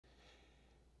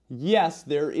Yes,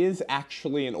 there is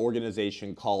actually an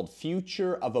organization called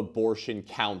Future of Abortion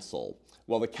Council.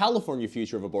 Well, the California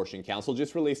Future of Abortion Council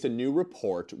just released a new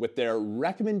report with their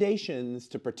recommendations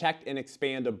to protect and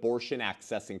expand abortion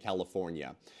access in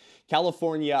California.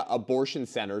 California abortion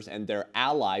centers and their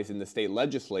allies in the state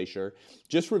legislature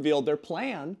just revealed their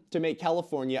plan to make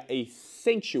California a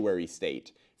sanctuary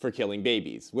state for killing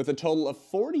babies, with a total of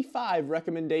 45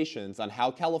 recommendations on how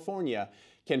California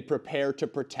can prepare to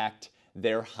protect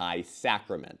their high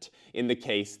sacrament in the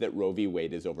case that Roe v.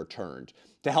 Wade is overturned.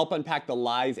 To help unpack the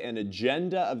lies and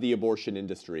agenda of the abortion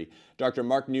industry, Dr.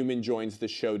 Marc Newman joins the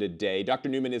show today. Dr.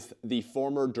 Newman is the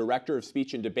former Director of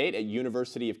Speech and Debate at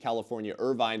University of California,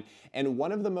 Irvine, and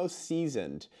one of the most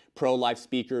seasoned pro-life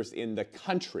speakers in the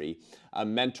country, a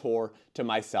mentor to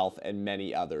myself and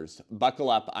many others. Buckle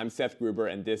up, I'm Seth Gruber,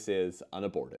 and this is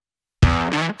Unaborted.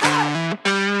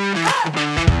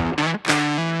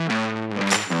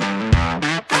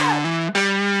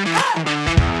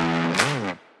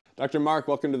 Dr. Marc,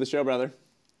 welcome to the show, brother.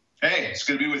 Hey, it's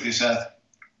good to be with you, Seth.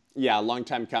 Yeah, a long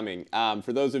time coming.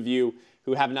 For those of you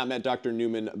who have not met Dr.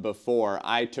 Newman before,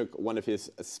 I took one of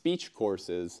his speech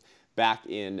courses back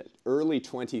in early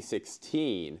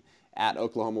 2016 at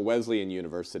Oklahoma Wesleyan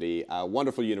University, a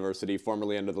wonderful university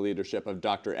formerly under the leadership of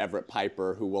Dr. Everett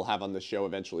Piper, who we'll have on the show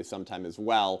eventually sometime as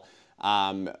well.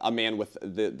 A man with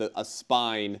a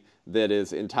spine that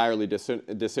is entirely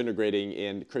disintegrating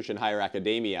in Christian higher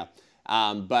academia.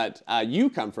 But you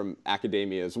come from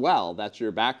academia as well. That's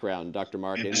your background, Dr.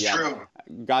 Marc. It's true.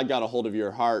 God got a hold of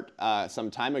your heart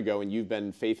some time ago, and you've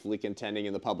been faithfully contending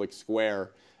in the public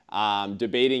square,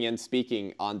 debating and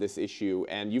speaking on this issue.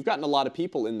 And you've gotten a lot of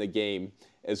people in the game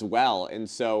as well. And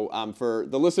so for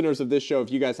the listeners of this show,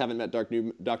 if you guys haven't met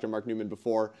Dr. Marc Newman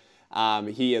before,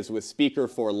 he is with Speaker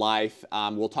for Life.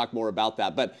 We'll talk more about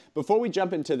that. But before we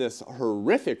jump into this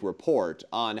horrific report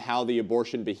on how the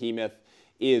abortion behemoth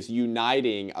is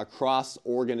uniting across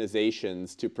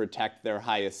organizations to protect their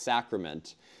highest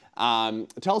sacrament.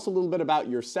 Tell us a little bit about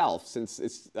yourself, since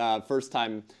it's first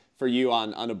time for you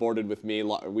on Unaborted with me.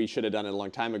 We should have done it a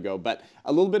long time ago, but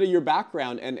a little bit of your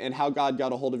background and how God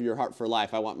got a hold of your heart for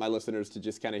life. I want my listeners to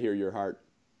just kind of hear your heart.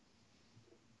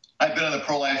 I've been in the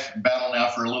pro-life battle now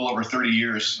for a little over 30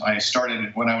 years. I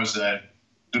started when I was the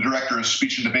Director of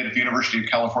Speech and Debate at the University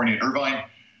of California at Irvine.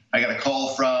 I got a call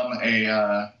from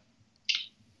a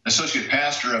associate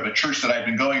pastor of a church that I've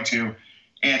been going to,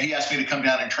 and he asked me to come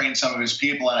down and train some of his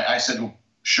people. And I said, well,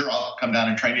 sure, I'll come down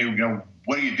and train you. You know,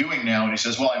 what are you doing now? And he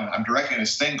says, well, I'm directing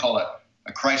this thing called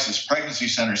a crisis pregnancy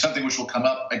center, something which will come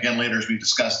up again later as we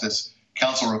discuss this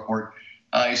council report.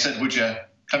 He said, would you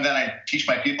come down and teach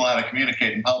my people how to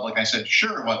communicate in public? I said,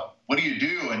 sure. What do you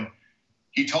do? And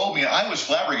he told me, I was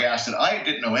flabbergasted. I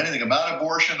didn't know anything about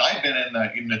abortion. I'd been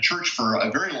in the church for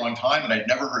a very long time, and I'd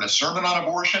never heard a sermon on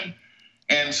abortion.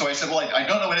 And so I said, well, I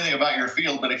don't know anything about your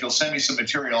field, but if you'll send me some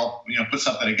material, I'll put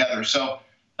something together. So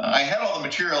I had all the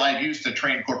material I'd used to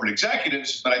train corporate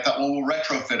executives, but I thought, well, we'll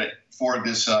retrofit it for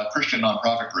this Christian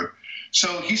nonprofit group.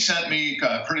 So he sent me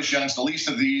Curtis Young's The Least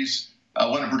of These,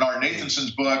 one of Bernard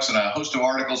Nathanson's books, and a host of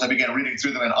articles. I began reading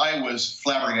through them, and I was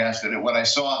flabbergasted at what I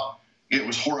saw. It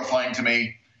was horrifying to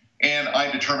me. And I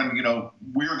determined,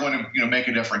 we were going to, make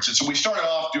a difference. And so we started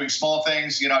off doing small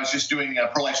things. I was just doing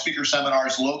pro-life speaker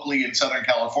seminars locally in Southern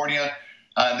California.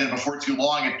 And then before too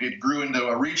long, it grew into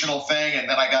a regional thing. And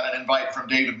then I got an invite from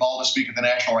David Mull to speak at the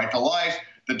National Right to Life.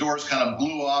 The doors kind of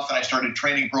blew off, and I started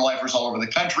training pro-lifers all over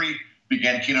the country,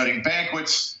 began keynoting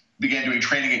banquets, began doing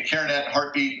training at CareNet,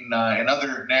 Heartbeat, and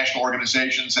other national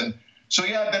organizations. And so,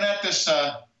 yeah, I've been at this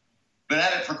been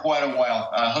at it for quite a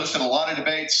while. Hosted a lot of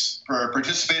debates,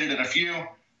 participated in a few.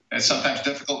 It's sometimes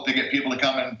difficult to get people to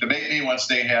come and debate me once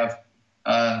they have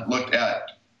looked at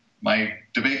my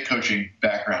debate coaching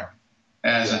background. It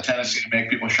has a tendency to make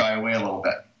people shy away a little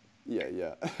bit.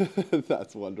 Yeah.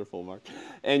 That's wonderful, Marc.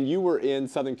 And you were in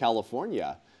Southern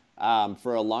California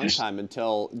for a long time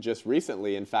until just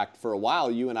recently. In fact, for a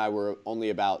while, you and I were only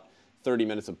about 30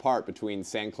 minutes apart between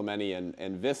San Clemente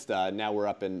and Vista. Now we're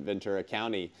up in Ventura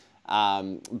County.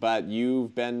 But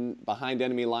you've been behind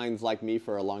enemy lines like me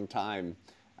for a long time.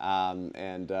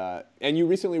 And you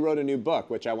recently wrote a new book,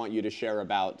 which I want you to share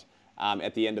about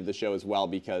at the end of the show as well,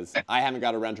 because I haven't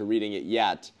got around to reading it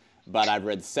yet, but I've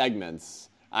read segments.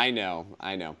 I know.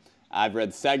 I've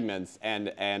read segments,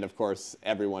 and of course,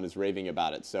 everyone is raving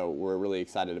about it. So we're really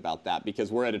excited about that,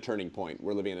 because we're at a turning point.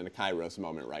 We're living in a Kairos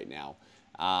moment right now.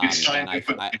 It's time to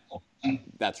put people.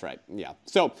 That's right, yeah.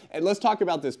 So and let's talk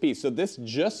about this piece. So this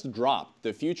just dropped,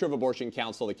 the Future of Abortion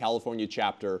Council, the California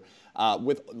chapter,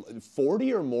 with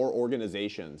 40 or more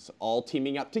organizations all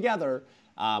teaming up together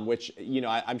which, you know,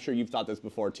 I'm sure you've thought this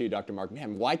before too, Dr. Marc.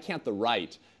 Man, why can't the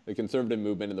right, the conservative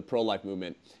movement and the pro-life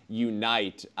movement,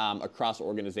 unite across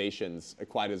organizations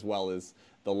quite as well as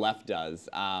the left does?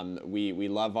 We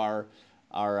love our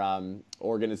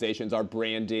organizations, our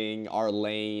branding, our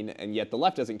lane, and yet the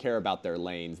left doesn't care about their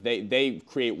lanes. They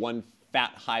create one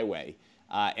fat highway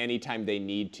anytime they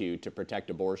need to protect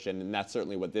abortion, and that's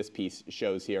certainly what this piece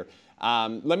shows here.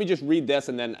 Let me just read this,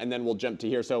 and then we'll jump to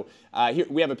here. So here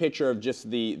we have a picture of just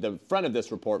the front of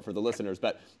this report for the listeners,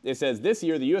 but it says, this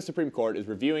year the U.S. Supreme Court is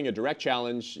reviewing a direct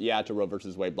challenge, to Roe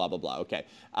versus Wade, blah, blah, blah. Okay.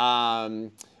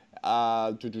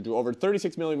 Over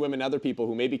 36 million women and other people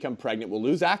who may become pregnant will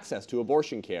lose access to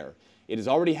abortion care. It is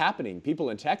already happening. People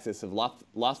in Texas have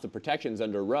lost the protections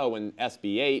under Roe and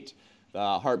SB 8.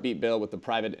 The heartbeat bill with the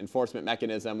private enforcement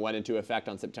mechanism went into effect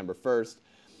on September 1st.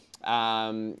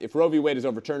 If Roe v. Wade is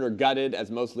overturned or gutted,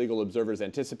 as most legal observers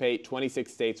anticipate,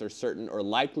 26 states are certain or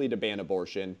likely to ban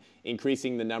abortion,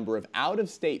 increasing the number of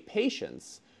out-of-state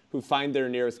patients who find their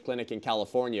nearest clinic in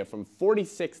California from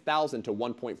 46,000 to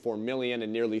 1.4 million, a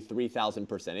nearly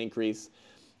 3,000% increase.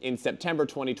 In September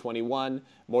 2021,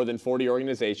 more than 40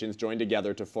 organizations joined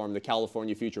together to form the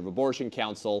California Future of Abortion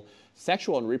Council.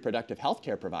 Sexual and reproductive health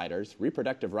care providers,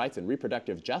 reproductive rights and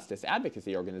reproductive justice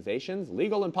advocacy organizations,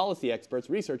 legal and policy experts,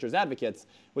 researchers, advocates,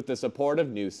 with the support of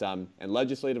Newsom and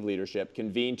legislative leadership,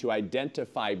 convened to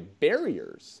identify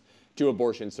barriers to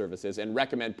abortion services and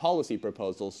recommend policy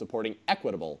proposals supporting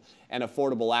equitable and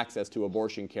affordable access to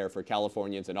abortion care for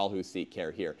Californians and all who seek care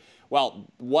here. Well,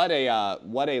 what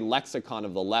a lexicon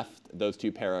of the left those two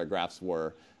paragraphs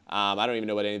were. I don't even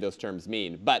know what any of those terms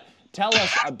mean. But tell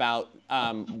us about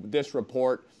this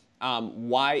report,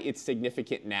 why it's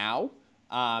significant now,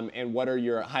 and what are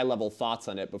your high-level thoughts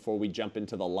on it before we jump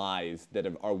into the lies that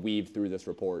are weaved through this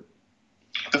report.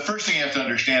 The first thing you have to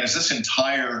understand is this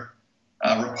entire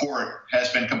report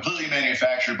has been completely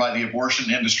manufactured by the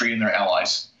abortion industry and their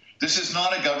allies. This is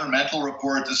not a governmental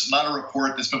report. This is not a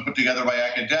report that's been put together by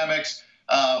academics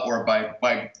or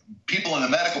by people in the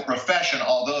medical profession,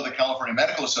 although the California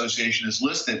Medical Association is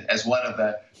listed as one of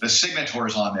the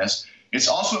signatories on this. It's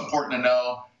also important to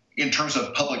know, in terms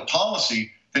of public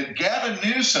policy, that Gavin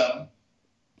Newsom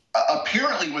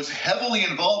apparently was heavily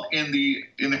involved in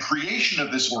the creation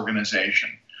of this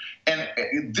organization. And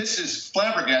this is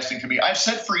flabbergasting to me. I've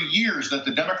said for years that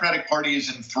the Democratic Party is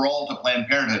enthralled to Planned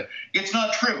Parenthood. It's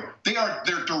not true. They're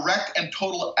direct and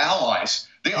total allies.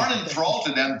 They aren't enthralled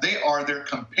to them. They are their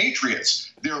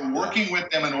compatriots. They're working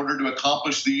with them in order to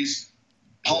accomplish these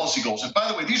policy goals. And by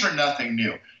the way, these are nothing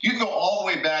new. You can go all the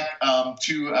way back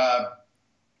to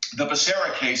the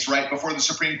Becerra case, right before the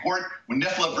Supreme Court, when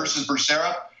NIFLA versus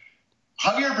Becerra.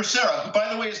 Javier Becerra, who,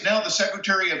 by the way, is now the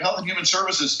Secretary of Health and Human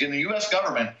Services in the U.S.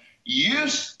 government,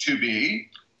 used to be,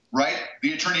 right,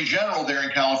 the Attorney General there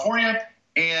in California,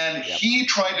 and he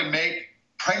tried to make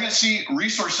pregnancy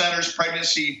resource centers,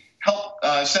 pregnancy health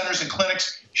centers and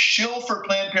clinics shill for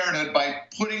Planned Parenthood by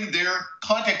putting their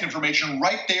contact information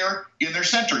right there in their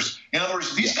centers. In other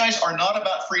words, these guys are not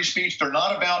about free speech. They're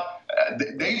not about,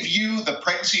 they view the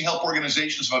pregnancy health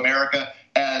organizations of America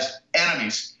as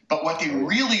enemies. But what they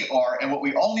really are, and what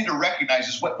we all need to recognize,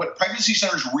 is what pregnancy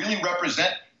centers really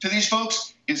represent to these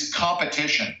folks is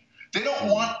competition. They don't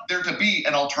want there to be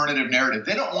an alternative narrative.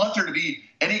 They don't want there to be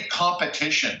any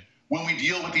competition when we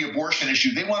deal with the abortion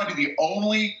issue. They want to be the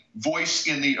only voice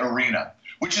in the arena,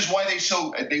 which is why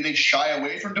they shy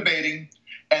away from debating,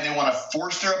 and they want to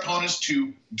force their opponents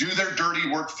to do their dirty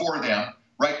work for them.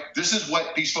 Right? This is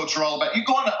what these folks are all about. You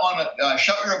go on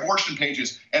Shout Your Abortion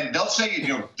pages, and they'll say,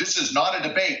 this is not a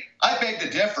debate. I beg to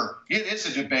differ. It is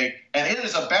a debate, and it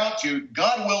is about to,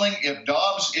 God willing, if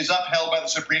Dobbs is upheld by the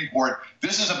Supreme Court,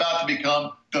 this is about to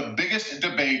become the biggest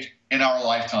debate in our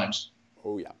lifetimes.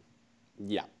 Oh, yeah.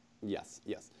 Yeah. Yes.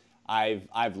 Yes.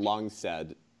 I've long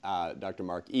said, Dr.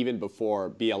 Marc, even before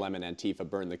BLM and Antifa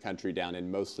burned the country down in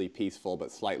mostly peaceful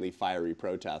but slightly fiery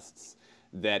protests,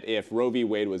 that if Roe v.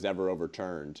 Wade was ever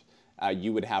overturned,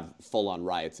 you would have full-on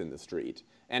riots in the street.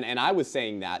 And I was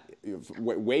saying that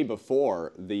way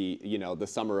before the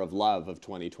summer of love of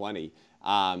 2020.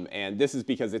 And this is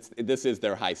because this is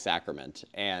their high sacrament,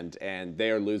 and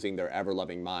they are losing their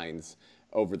ever-loving minds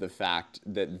over the fact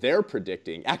that they're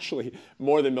predicting, actually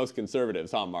more than most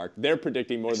conservatives, huh, Marc? They're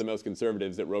predicting more than most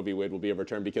conservatives that Roe v. Wade will be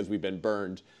overturned because we've been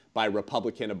burned by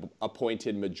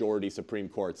Republican-appointed majority Supreme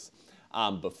Courts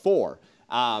before.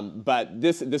 But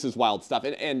this is wild stuff.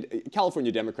 And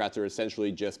California Democrats are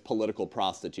essentially just political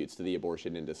prostitutes to the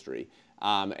abortion industry.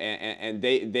 And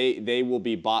they will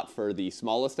be bought for the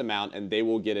smallest amount, and they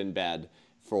will get in bed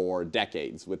for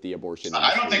decades with the abortion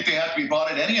industry. I don't think they have to be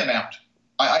bought at any amount.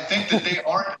 I think that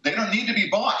they don't need to be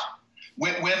bought.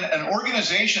 When an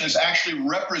organization is actually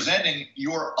representing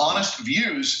your honest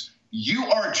views, you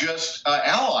are just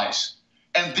allies.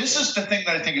 And this is the thing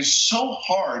that I think is so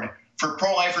hard for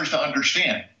pro-lifers to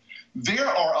understand. There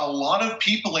are a lot of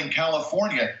people in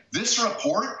California. This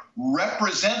report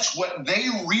represents what they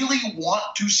really want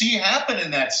to see happen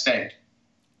in that state.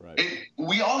 Right.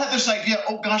 We all have this idea,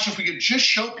 oh gosh, if we could just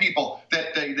show people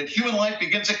that human life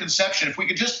begins at conception, if we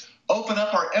could just open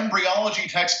up our embryology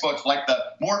textbooks like the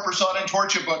Moore, Prasad, and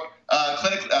Torcha book,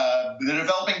 The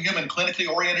Developing Human, Clinically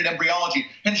Oriented Embryology,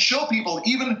 and show people,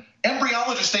 even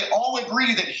embryologists, they all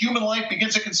agree that human life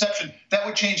begins at conception. That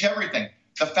would change everything.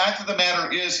 The fact of the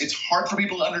matter is it's hard for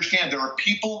people to understand. There are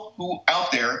people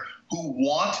out there who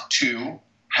want to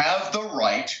have the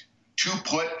right to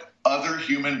put other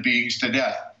human beings to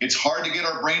death. It's hard to get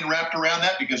our brain wrapped around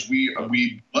that because we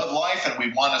love life and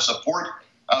we want to support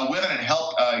women and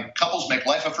help couples make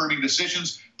life-affirming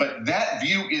decisions. But that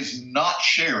view is not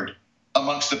shared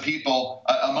amongst the people,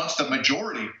 amongst the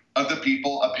majority of the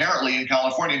people, apparently in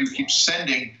California, who keep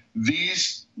sending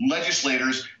these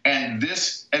legislators and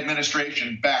this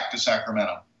administration back to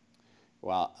Sacramento.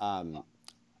 Well,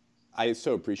 I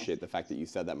so appreciate the fact that you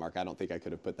said that, Mark. I don't think I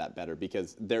could have put that better,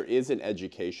 because there is an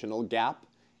educational gap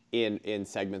in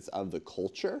segments of the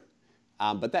culture,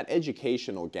 but that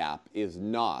educational gap is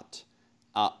not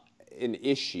an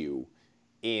issue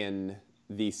in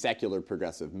the secular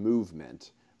progressive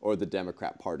movement or the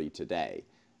Democrat Party today.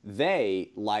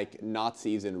 They, like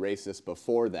Nazis and racists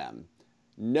before them,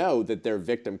 know that their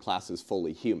victim class is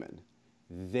fully human.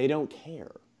 They don't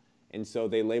care. And so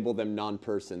they label them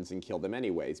non-persons and kill them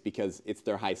anyways because it's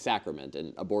their high sacrament,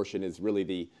 and abortion is really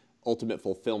the ultimate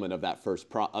fulfillment of that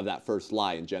first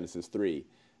lie in Genesis 3,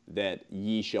 that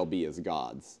ye shall be as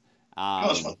gods.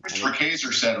 That's what Christopher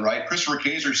Kaiser said, right? Christopher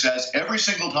Kaiser says every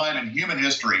single time in human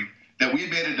history that we've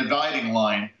made a dividing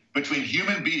line between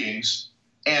human beings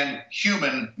and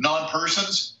human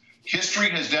non-persons, history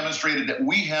has demonstrated that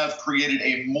we have created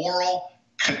a moral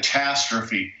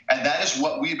catastrophe. And that is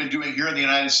what we've been doing here in the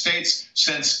United States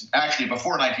since actually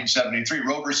before 1973.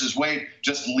 Roe versus Wade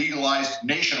just legalized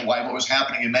nationwide what was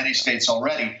happening in many states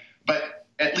already. But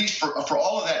at least for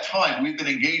all of that time, we've been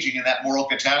engaging in that moral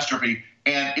catastrophe,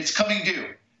 and it's coming due.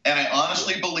 And I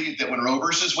honestly believe that when Roe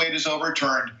versus Wade is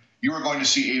overturned, you are going to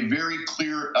see a very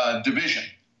clear division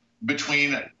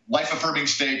between life-affirming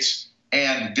states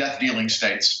and death-dealing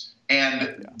states.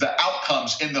 And the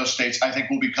outcomes in those states, I think,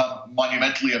 will become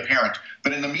monumentally apparent.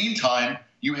 But in the meantime,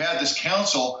 you have this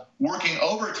council working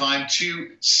overtime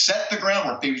to set the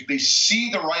groundwork. They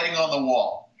see the writing on the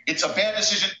wall. It's a bad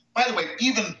decision. By the way,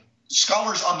 even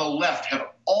scholars on the left have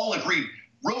all agreed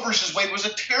Roe versus Wade was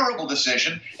a terrible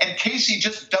decision, and Casey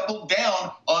just doubled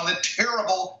down on the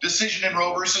terrible decision in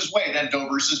Roe versus Wade and Doe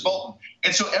versus Bolton.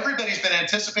 And so everybody's been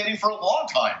anticipating for a long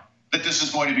time that this is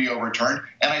going to be overturned,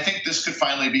 and I think this could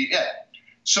finally be it.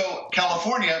 So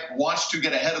California wants to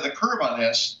get ahead of the curve on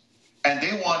this, and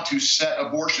they want to set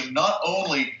abortion not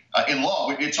only in law,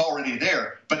 it's already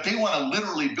there, but they want to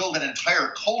literally build an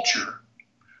entire culture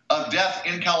of death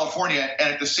in California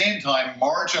and at the same time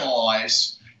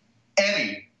marginalize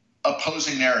any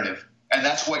opposing narrative. And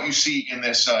that's what you see in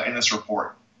this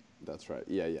report. That's right.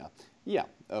 Yeah,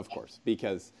 of course,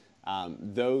 because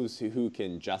those who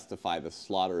can justify the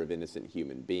slaughter of innocent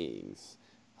human beings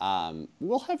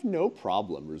will have no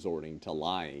problem resorting to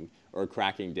lying or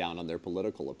cracking down on their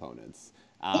political opponents,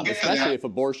 especially if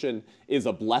abortion is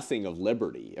a blessing of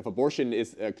liberty. If abortion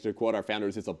is, to quote our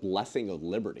founders, is a blessing of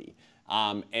liberty,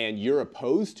 and you're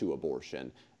opposed to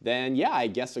abortion, then yeah, I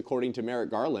guess according to Merrick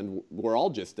Garland, we're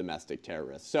all just domestic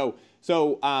terrorists. So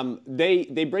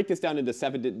they break this down into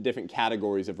 7 different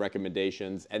categories of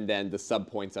recommendations, and then the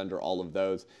subpoints under all of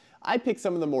those. I picked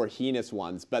some of the more heinous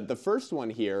ones, but the first one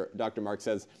here, Dr. Mark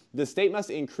says, the state must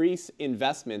increase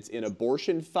investments in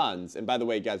abortion funds. And by the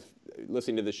way, guys,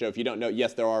 listening to the show, if you don't know,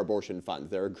 yes, there are abortion funds.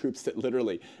 There are groups that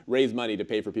literally raise money to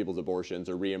pay for people's abortions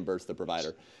or reimburse the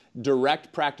provider.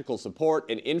 Direct practical support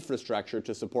and infrastructure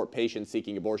to support patients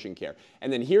seeking abortion care.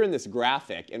 And then here in this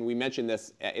graphic, and we mentioned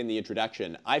this in the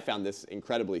introduction, I found this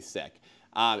incredibly sick.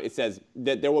 It says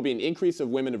that there will be an increase of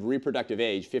women of reproductive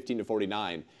age, 15 to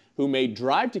 49, who may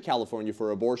drive to California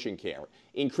for abortion care,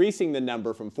 increasing the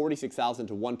number from 46,000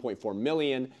 to 1.4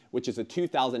 million, which is a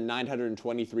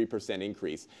 2,923%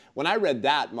 increase. When I read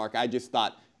that, Mark, I just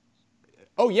thought,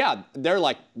 oh yeah,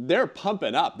 they're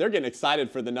pumping up. They're getting excited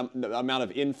for the amount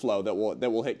of inflow that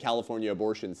will hit California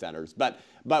abortion centers. But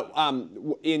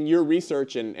in your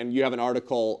research, and you have an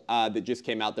article that just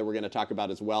came out that we're going to talk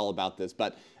about as well about this.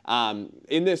 But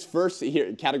in this first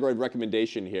category of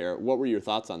recommendation here, what were your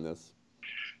thoughts on this?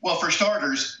 Well, for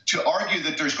starters, to argue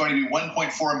that there's going to be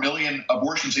 1.4 million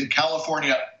abortions in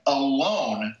California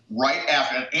alone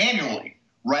annually,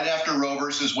 right after Roe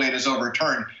versus Wade is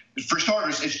overturned, for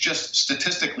starters, it's just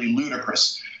statistically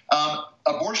ludicrous.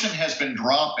 Abortion has been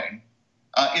dropping.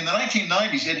 In the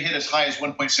 1990s, it hit as high as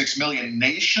 1.6 million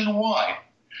nationwide.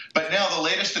 But now the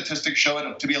latest statistics show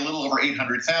it to be a little over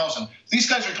 800,000. These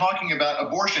guys are talking about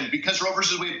abortion because Roe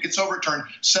versus Wade gets overturned.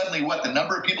 Suddenly, the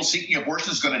number of people seeking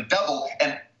abortion is going to double,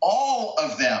 and all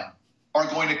of them are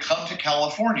going to come to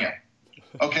California.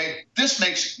 Okay, this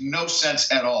makes no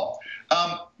sense at all.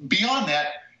 Beyond that,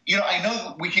 I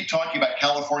know we keep talking about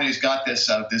California's got this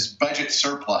budget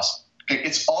surplus. Okay,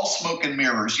 it's all smoke and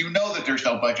mirrors. You know that there's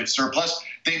no budget surplus.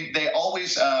 They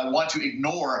always want to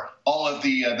ignore all of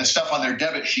the stuff on their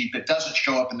debit sheet that doesn't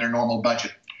show up in their normal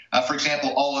budget. For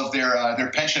example, all of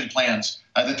their pension plans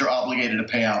that they're obligated to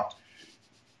pay out.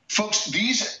 Folks,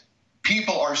 these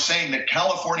people are saying that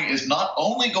California is not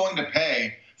only going to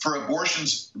pay for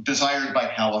abortions desired by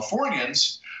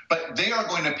Californians, but they are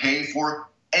going to pay for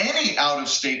any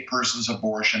out-of-state person's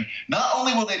abortion. Not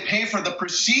only will they pay for the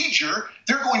procedure,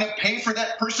 they're going to pay for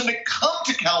that person to come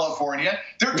to California.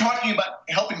 They're talking about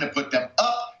helping to put them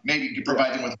up, maybe to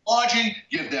provide them with lodging,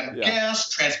 give them gas,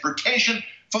 transportation.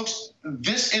 Folks,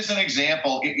 this is an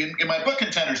example. In my book,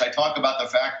 Contenders, I talk about the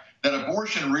fact that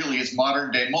abortion really is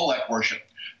modern-day Molech worship.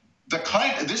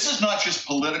 This is not just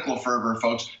political fervor,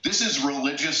 folks. This is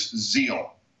religious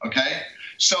zeal, okay?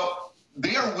 So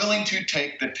they are willing to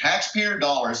take the taxpayer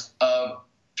dollars of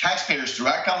taxpayers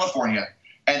throughout California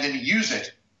and then use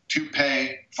it to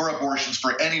pay for abortions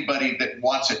for anybody that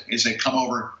wants it as they come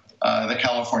over the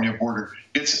California border.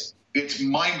 It's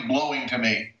mind-blowing to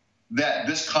me that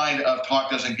this kind of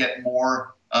talk doesn't get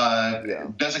more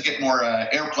airplay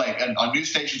on news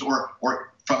stations or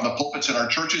from the pulpits in our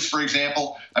churches, for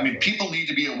example. I mean, people need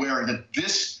to be aware that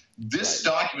this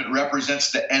document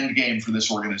represents the end game for this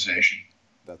organization.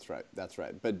 That's right. That's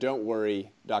right. But don't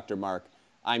worry, Dr. Mark.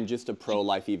 I'm just a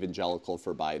pro-life evangelical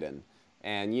for Biden.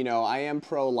 And, I am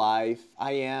pro-life.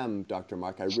 I am, Dr.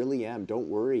 Mark. I really am. Don't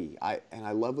worry. And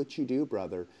I love what you do,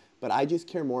 brother. But I just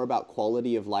care more about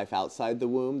quality of life outside the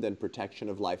womb than protection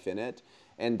of life in it.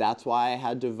 And that's why I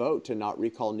had to vote to not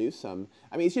recall Newsom.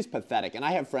 I mean, it's just pathetic. And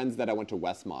I have friends that I went to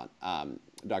Westmont,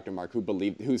 Dr. Mark,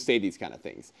 who say these kind of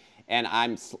things. And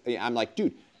I'm like,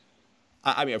 dude,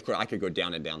 I mean, of course, I could go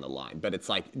down and down the line, but it's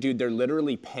like, dude, they're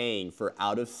literally paying for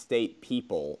out-of-state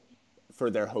people for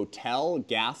their hotel,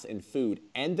 gas, and food,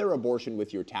 and their abortion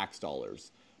with your tax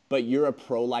dollars. But you're a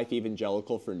pro-life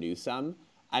evangelical for Newsom?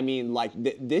 I mean, like,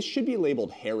 this should be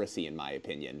labeled heresy, in my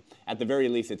opinion. At the very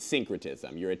least, it's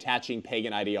syncretism. You're attaching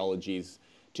pagan ideologies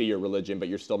to your religion, but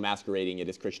you're still masquerading it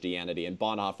as Christianity. And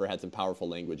Bonhoeffer had some powerful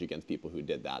language against people who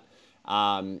did that.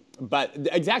 But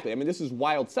exactly, I mean, this is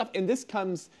wild stuff. And this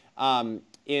comes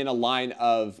in a line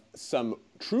of some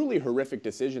truly horrific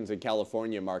decisions in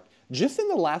California, Mark, just in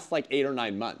the last like 8 or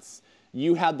 9 months.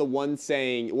 You had the one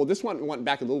saying, well, this one went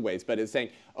back a little ways, but it's saying,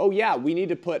 oh yeah, we need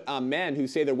to put men who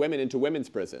say they're women into women's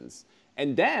prisons.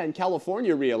 And then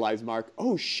California realized, Mark,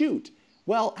 oh shoot,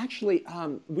 well, actually,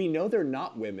 we know they're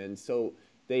not women, so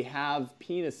they have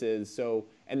penises, so,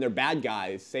 and they're bad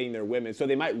guys saying they're women, so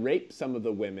they might rape some of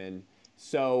the women.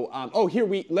 So,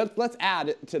 let's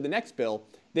add to the next bill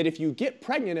that if you get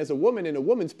pregnant as a woman in a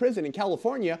woman's prison in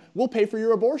California, we'll pay for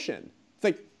your abortion. It's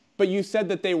like, but you said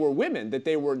that they were women, that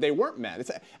they weren't men.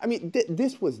 I mean,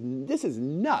 this is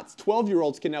nuts.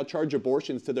 12-year-olds can now charge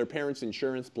abortions to their parents'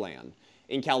 insurance plan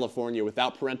in California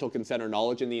without parental consent or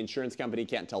knowledge, and the insurance company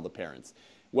can't tell the parents.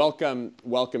 Welcome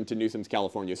to Newsom's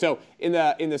California. So in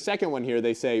the second one here,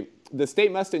 they say the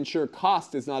state must ensure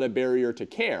cost is not a barrier to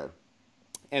care,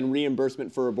 and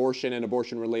reimbursement for abortion and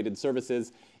abortion-related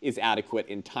services is adequate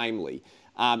and timely.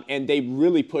 And they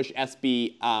really push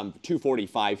SB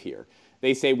 245 here.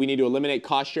 They say we need to eliminate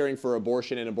cost sharing for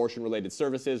abortion and abortion-related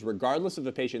services, regardless of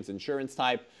the patient's insurance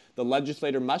type. The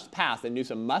legislator must pass, and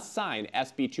Newsom must sign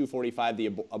SB 245, the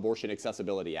Abortion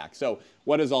Accessibility Act. So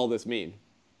what does all this mean?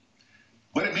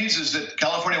 What it means is that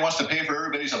California wants to pay for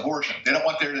everybody's abortion. They don't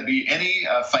want there to be any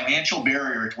financial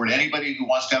barrier toward anybody who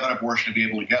wants to have an abortion to be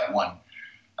able to get one.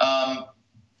 I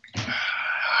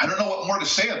don't know what more to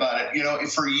say about it. You know,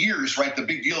 for years, right, the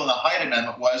big deal in the Hyde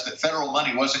Amendment was that federal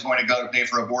money wasn't going to go to pay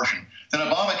for abortion. Then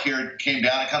Obamacare came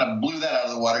down and kind of blew that out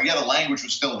of the water. Yeah, the language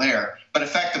was still there, but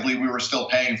effectively we were still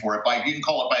paying for it. You can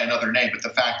call it by another name, but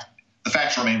the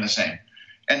facts remain the same.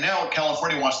 And now what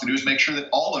California wants to do is make sure that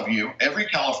all of you, every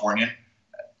Californian,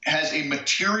 has a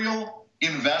material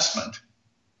investment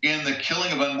in the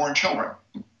killing of unborn children.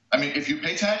 I mean, if you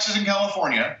pay taxes in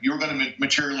California, you're going to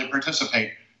materially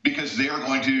participate. because they are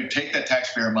going to take that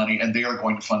taxpayer money and they are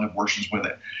going to fund abortions with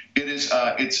it. It is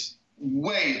it's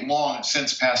way long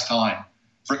since past time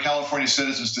for California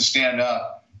citizens to stand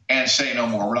up and say no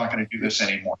more. We're not going to do this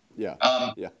anymore. Yeah.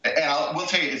 And we'll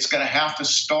tell you, it's going to have to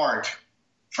start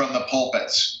from the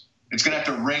pulpits. It's going to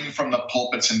have to ring from the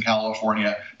pulpits in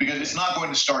California, because it's not going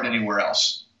to start anywhere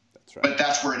else. That's right. But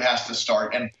that's where it has to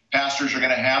start. And pastors are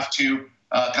going to have to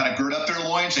kind of gird up their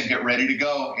loins and get ready to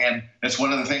go. And that's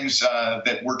one of the things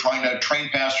that we're trying to train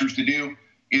pastors to do,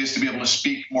 is to be able to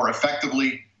speak more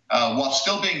effectively while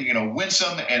still being,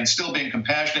 winsome and still being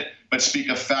compassionate, but speak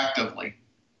effectively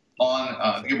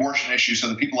on the abortion issue, so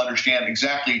that people understand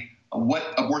exactly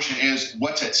what abortion is,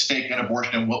 what's at stake in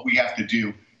abortion, and what we have to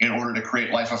do in order to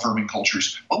create life-affirming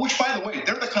cultures. But which, by the way,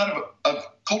 they're the kind of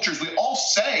cultures we all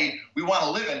say we want to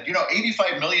live in.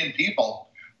 85 million people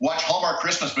watch Hallmark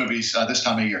Christmas movies this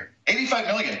time of year. 85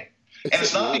 million. And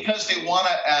it's not because they want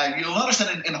to, you'll notice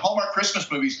that in Hallmark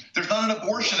Christmas movies, there's not an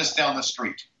abortionist down the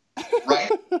street, right?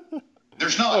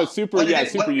 There's not. Oh, super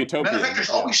utopian. Matter of fact,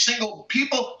 there's always single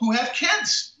people who have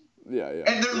kids. Yeah.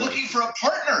 And they're looking for a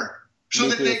partner so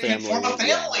that they can form a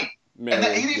family. Yeah. And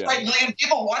the 85 million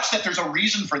people watch that. There's a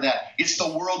reason for that. It's the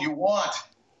world you want.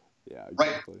 Yeah,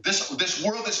 exactly. Right? This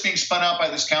world that's being spun out by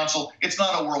this council, it's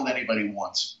not a world anybody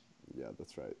wants. Yeah,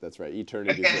 that's right.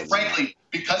 Eternity. And frankly,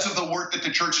 because of the work that the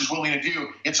church is willing to do,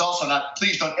 it's also not,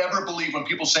 please don't ever believe when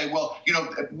people say, well,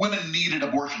 women needed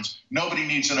abortions. Nobody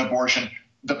needs an abortion.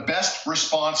 The best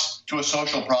response to a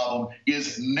social problem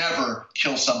is never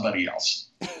kill somebody else.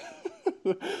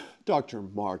 Dr.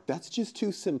 Mark, that's just too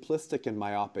simplistic and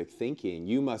myopic thinking.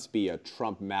 You must be a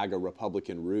Trump MAGA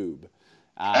Republican rube.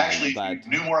 Actually, if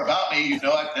you knew more about me,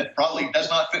 it probably does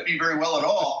not fit me very well at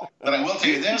all. But I will tell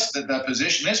you this, that the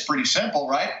position is pretty simple,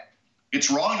 right?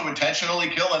 It's wrong to intentionally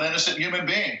kill an innocent human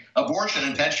being. Abortion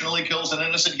intentionally kills an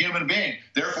innocent human being.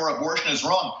 Therefore, abortion is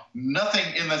wrong. Nothing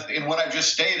in what I've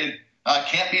just stated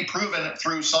can't be proven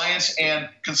through science and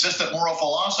consistent moral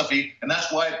philosophy. And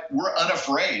that's why we're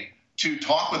unafraid to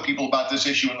talk with people about this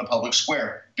issue in the public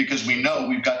square, because we know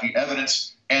we've got the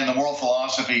evidence and the moral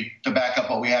philosophy to back up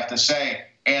what we have to say.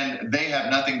 And they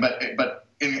have nothing but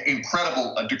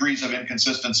incredible degrees of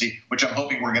inconsistency, which I'm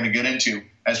hoping we're going to get into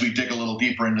as we dig a little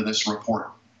deeper into this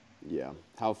report. Yeah,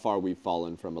 how far we've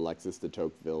fallen from Alexis de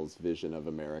Tocqueville's vision of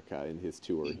America in his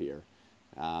tour here.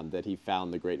 That he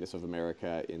found the greatness of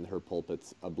America in her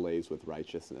pulpits ablaze with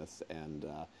righteousness.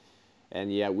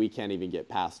 And yet we can't even get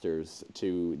pastors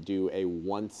to do a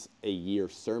once-a-year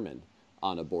sermon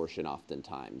on abortion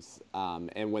oftentimes.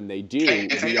 And when they do...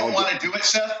 If they don't want to do it,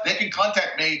 Seth, they can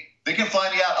contact me. They can fly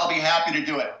me out. I'll be happy to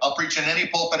do it. I'll preach in any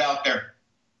pulpit out there.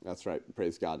 That's right.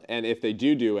 Praise God. And if they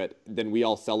do it, then we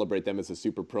all celebrate them as a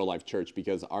super pro-life church,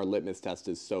 because our litmus test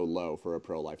is so low for a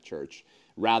pro-life church,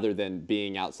 rather than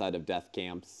being outside of death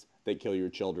camps that kill your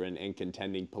children and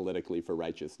contending politically for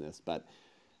righteousness. But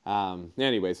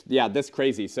anyways, yeah, that's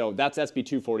crazy. So that's SB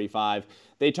 245.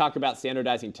 They talk about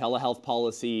standardizing telehealth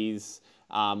policies,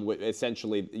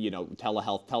 essentially,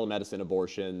 telehealth, telemedicine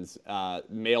abortions,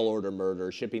 mail order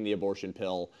murder, shipping the abortion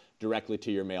pill directly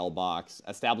to your mailbox,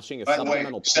 establishing a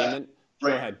supplemental payment. Go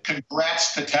ahead.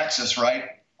 Congrats to Texas, right?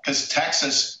 Because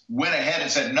Texas went ahead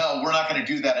and said, no, we're not going to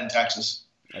do that in Texas.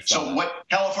 So what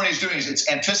California is doing is it's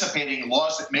anticipating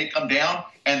laws that may come down,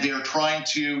 and they are trying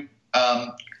to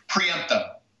preempt them.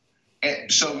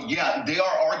 And so, yeah, they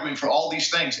are arguing for all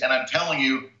these things. And I'm telling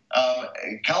you,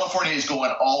 California is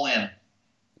going all in.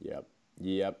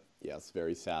 Yep. Yes,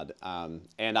 very sad.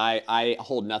 And I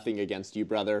hold nothing against you,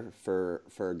 brother, for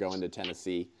going to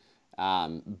Tennessee.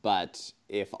 But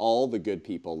if all the good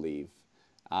people leave,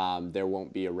 there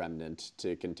won't be a remnant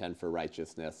to contend for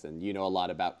righteousness. And you know a lot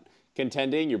about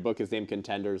contending. Your book is named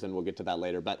Contenders, and we'll get to that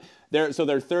later. But their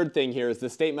third thing here is the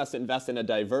state must invest in a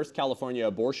diverse California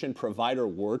abortion provider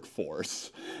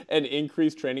workforce and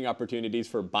increase training opportunities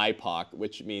for BIPOC,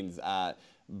 which means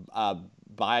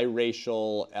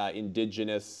biracial,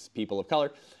 indigenous people of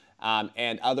color,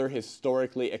 and other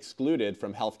historically excluded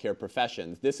from healthcare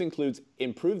professions. This includes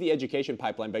improve the education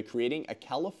pipeline by creating a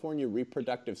California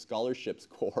Reproductive Scholarships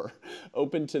Corps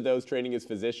open to those training as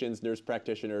physicians, nurse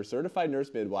practitioners, certified nurse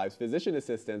midwives, physician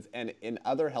assistants, and in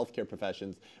other healthcare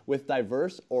professions with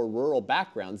diverse or rural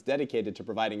backgrounds dedicated to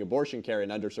providing abortion care in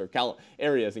underserved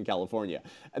areas in California.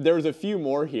 There was a few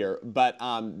more here, but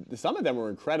some of them were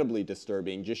incredibly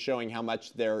disturbing, just showing how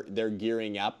much they're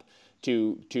gearing up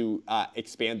to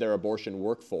expand their abortion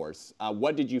workforce.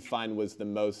 What did you find was the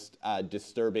most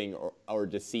disturbing or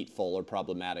deceitful or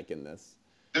problematic in this?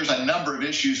 There's a number of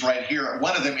issues right here.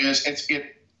 One of them is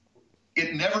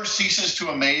it never ceases to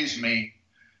amaze me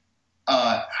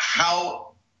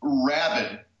how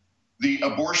rabid the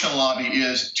abortion lobby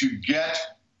is to get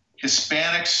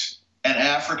Hispanics and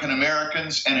African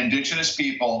Americans and indigenous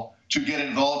people to get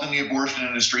involved in the abortion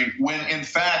industry when, in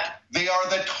fact, they are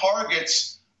the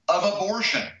targets of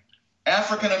abortion.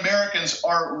 African Americans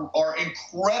are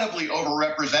incredibly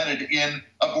overrepresented in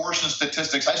abortion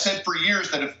statistics. I said for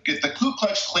years that if the Ku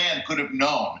Klux Klan could have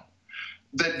known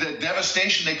the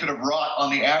devastation they could have brought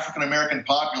on the African American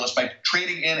populace by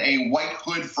trading in a white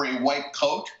hood for a white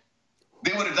coat,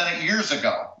 they would have done it years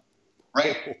ago,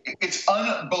 right? It's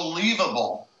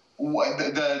unbelievable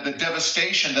the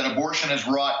devastation that abortion has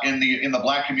wrought in the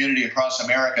Black community across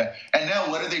America. And now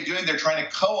what are they doing? They're trying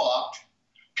to co-opt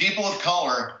people of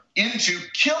color into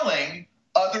killing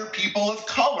other people of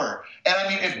color. And I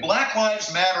mean, if Black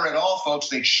lives matter at all, folks,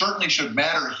 they certainly should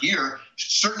matter here,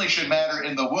 certainly should matter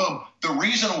in the womb. The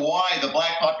reason why the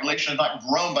Black population has not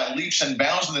grown by leaps and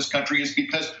bounds in this country is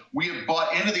because we have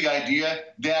bought into the idea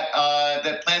that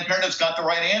that Planned Parenthood's got the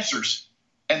right answers.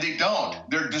 And they don't.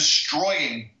 They're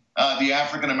destroying the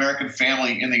African-American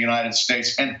family in the United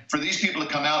States. And for these people to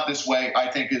come out this way,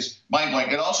 I think is mind-blowing.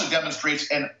 It also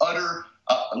demonstrates an utter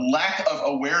lack of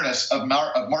awareness of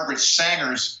Margaret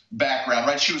Sanger's background,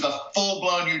 right? She was a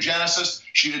full-blown eugenicist.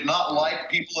 She did not like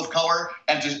people of color.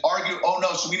 And to argue, oh,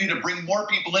 no, so we need to bring more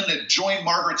people in to join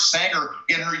Margaret Sanger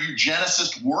in her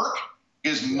eugenicist work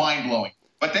is mind-blowing.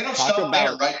 But they don't stop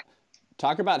there, right?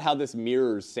 Talk about how this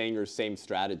mirrors Sanger's same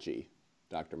strategy,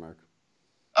 Dr. Mark.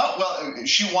 Oh, well,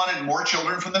 she wanted more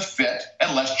children from the fit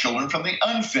and less children from the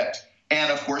unfit. And,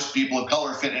 of course, people of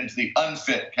color fit into the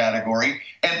unfit category.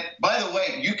 And, by the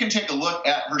way, you can take a look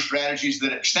at her strategies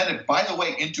that extended, by the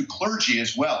way, into clergy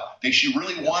as well. She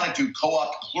really wanted to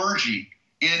co-opt clergy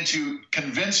into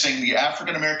convincing the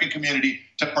African-American community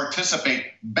to participate.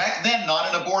 Back then,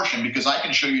 not in abortion, because I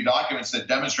can show you documents that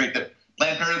demonstrate that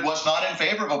Planned Parenthood was not in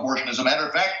favor of abortion. As a matter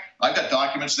of fact, I've got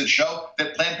documents that show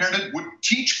that Planned Parenthood would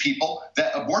teach people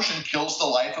that abortion kills the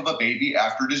life of a baby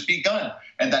after it has begun.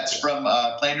 And that's from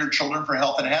Plan Your Children for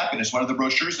Health and Happiness, one of the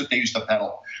brochures that they used to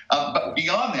peddle. But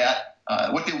beyond that,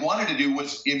 what they wanted to do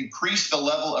was increase the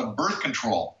level of birth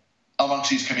control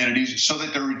amongst these communities so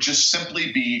that there would just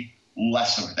simply be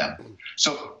less of them.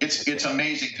 So it's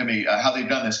amazing to me how they've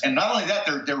done this. And not only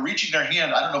that, they're reaching their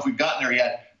hand, I don't know if we've gotten there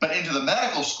yet, but into the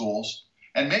medical schools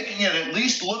and making it at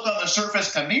least look on the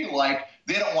surface to me like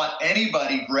they don't want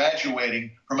anybody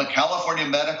graduating from a California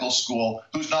medical school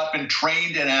who's not been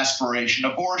trained in aspiration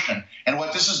abortion. And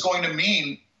what this is going to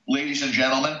mean, ladies and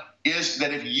gentlemen, is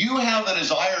that if you have a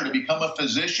desire to become a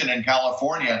physician in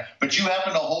California, but you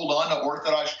happen to hold on to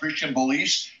Orthodox Christian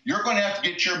beliefs, you're going to have to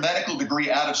get your medical degree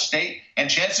out of state, and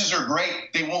chances are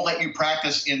great they won't let you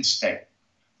practice in state.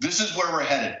 This is where we're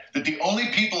headed, that the only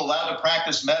people allowed to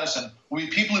practice medicine will be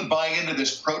people who buy into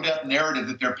this pro-death narrative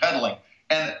that they're peddling.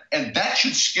 And that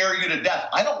should scare you to death.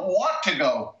 I don't want to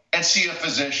go and see a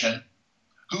physician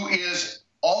who is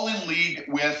all in league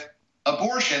with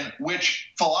abortion,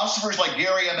 which philosophers like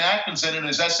Gary M. Atkinson in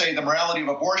his essay, The Morality of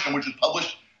Abortion, which was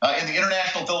published in the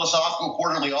International Philosophical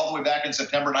Quarterly all the way back in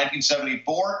September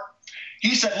 1974,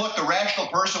 he said, look, the rational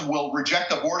person will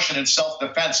reject abortion in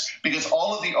self-defense because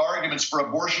all of the arguments for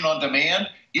abortion on demand,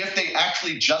 if they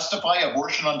actually justify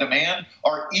abortion on demand,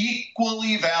 are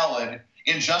equally valid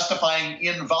in justifying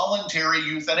involuntary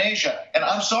euthanasia. And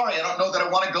I'm sorry, I don't know that I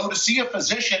want to go to see a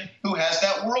physician who has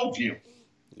that worldview.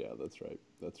 Yeah, that's right.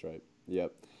 That's right.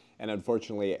 Yep. And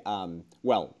unfortunately,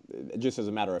 well, just as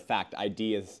a matter of fact,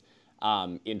 ideas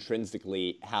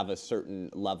intrinsically have a certain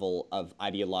level of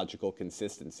ideological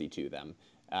consistency to them.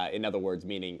 In other words,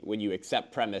 meaning when you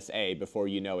accept premise A, before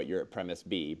you know it, you're at premise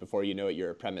B. Before you know it, you're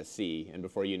at premise C. And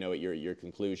before you know it, you're at your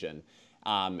conclusion.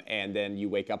 And then you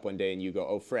wake up one day and you go,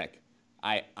 oh, frick,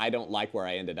 I don't like where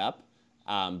I ended up.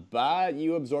 But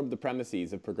you absorb the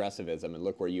premises of progressivism and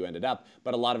look where you ended up.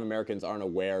 But a lot of Americans aren't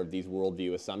aware of these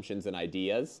worldview assumptions and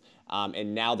ideas,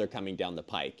 and now they're coming down the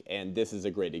pike. And this is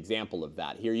a great example of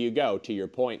that. Here you go, to your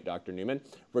point, Dr. Newman.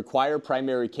 Require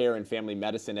primary care and family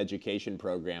medicine education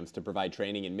programs to provide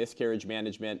training in miscarriage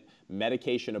management,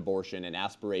 medication abortion, and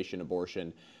aspiration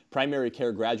abortion. Primary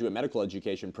care graduate medical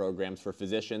education programs for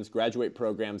physicians, graduate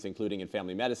programs including in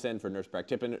family medicine for nurse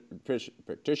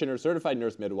practitioners, certified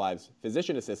nurse midwives,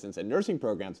 physician assistants, and nursing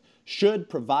programs should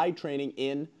provide training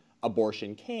in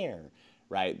abortion care,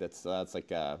 right? That's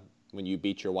like when you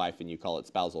beat your wife and you call it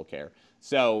spousal care.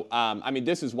 So, I mean,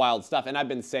 this is wild stuff. And I've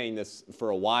been saying this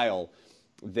for a while,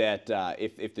 that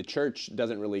if the church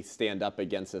doesn't really stand up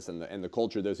against this and the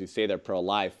culture, those who say they're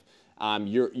pro-life,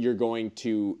 you're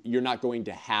not going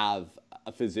to have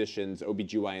physicians,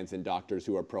 OBGYNs, and doctors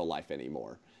who are pro-life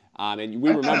anymore. And we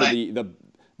remember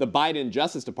the The Biden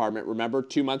Justice Department, remember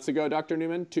 2 months ago, Dr.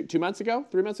 Newman, 2 months ago,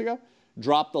 3 months ago,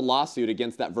 dropped the lawsuit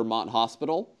against that Vermont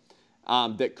hospital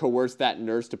that coerced that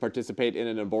nurse to participate in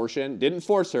an abortion. Didn't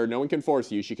force her. No one can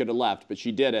force you. She could have left, but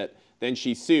she did it. Then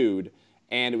she sued,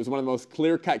 and it was one of the most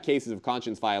clear-cut cases of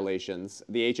conscience violations.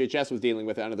 The HHS was dealing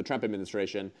with it under the Trump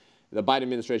administration. The Biden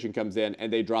administration comes in,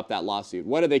 and they drop that lawsuit.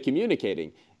 What are they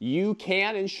communicating? You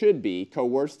can and should be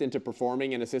coerced into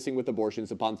performing and assisting with abortions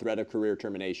upon threat of career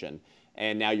termination.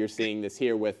 And now you're seeing this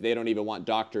here with they don't even want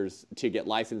doctors to get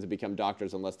licensed and become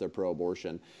doctors unless they're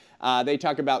pro-abortion. They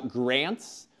talk about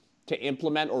grants to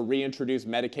implement or reintroduce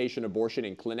medication abortion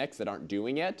in clinics that aren't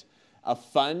doing it, a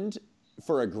fund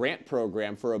for a grant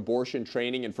program for abortion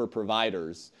training and for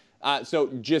providers. So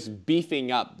just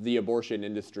beefing up the abortion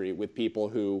industry with people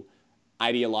who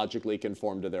ideologically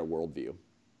conform to their worldview.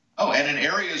 Oh, and in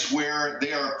areas where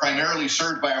they are primarily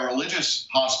served by a religious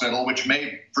hospital, which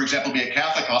may, for example, be a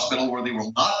Catholic hospital where they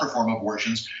will not perform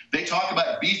abortions, they talk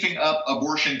about beefing up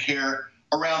abortion care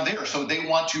around there. So they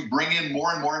want to bring in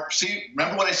more and more. See,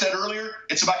 remember what I said earlier?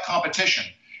 It's about competition.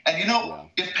 And,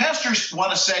 if pastors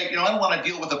want to say, I don't want to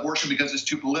deal with abortion because it's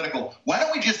too political, why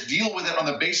don't we just deal with it on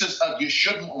the basis of you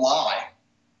shouldn't lie,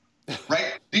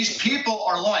 right? These people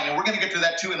are lying. And we're going to get to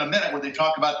that, too, in a minute, where they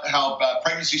talk about how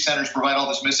pregnancy centers provide all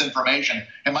this misinformation.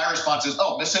 And my response is,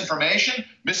 misinformation?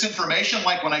 Misinformation,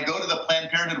 like when I go to the Planned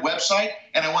Parenthood website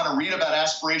and I want to read about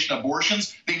aspiration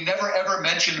abortions, they never, ever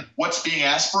mention what's being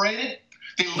aspirated.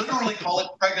 They literally call it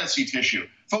pregnancy tissue.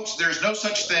 Folks, there's no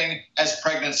such thing as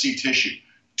pregnancy tissue.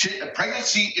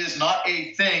 Pregnancy is not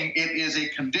a thing. It is a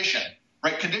condition,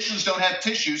 right? Conditions don't have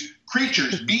tissues.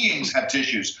 Creatures, beings have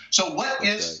tissues. So what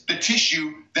is the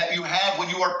tissue that you have when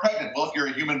you are pregnant? Well, if you're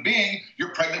a human being,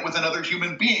 you're pregnant with another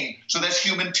human being. So that's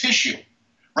human tissue,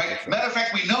 right? Matter of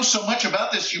fact, we know so much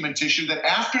about this human tissue that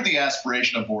after the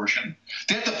aspiration abortion,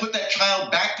 they have to put that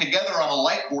child back together on a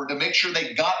light board to make sure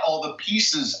they got all the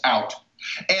pieces out.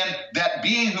 And that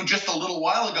being who just a little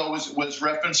while ago was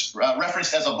referenced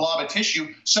as a blob of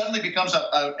tissue suddenly becomes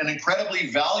an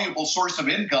incredibly valuable source of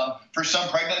income for some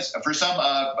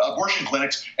abortion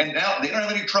clinics. And now they don't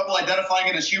have any trouble identifying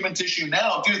it as human tissue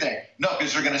now, do they? No,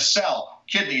 because they're going to sell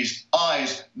kidneys,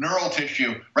 eyes, neural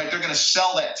tissue, right? They're going to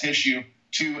sell that tissue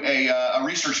to a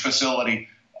research facility.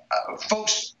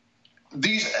 Folks,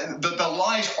 the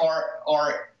lies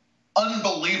are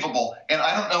unbelievable. And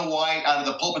I don't know why out of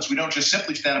the pulpits we don't just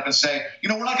simply stand up and say,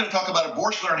 we're not going to talk about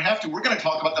abortion. We don't have to. We're going to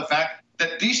talk about the fact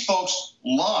that these folks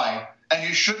lie, and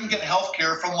you shouldn't get health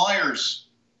care from liars.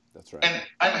 That's right. And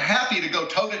I'm happy to go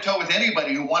toe-to-toe with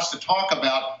anybody who wants to talk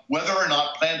about whether or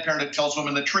not Planned Parenthood tells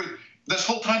women the truth. This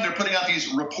whole time they're putting out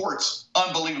these reports.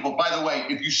 Unbelievable. By the way,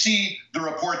 if you see the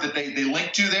report that they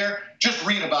link to there, just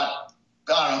read about,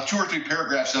 2 or 3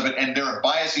 paragraphs of it, and their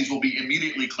biases will be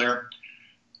immediately clear.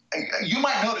 You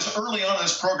might notice early on in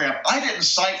this program, I didn't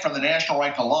cite from the National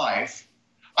Right to Life.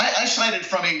 I cited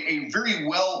from a very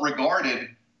well-regarded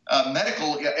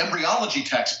medical embryology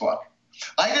textbook.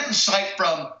 I didn't cite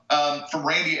from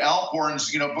Randy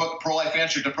Alcorn's book, Pro-Life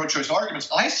Answer to Pro-Choice Arguments.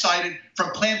 I cited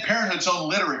from Planned Parenthood's own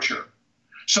literature.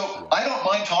 So I don't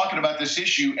mind talking about this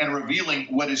issue and revealing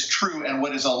what is true and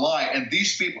what is a lie. And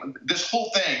these people, this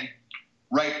whole thing,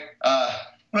 right,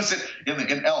 what is it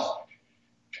in ELF?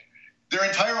 Their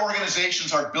entire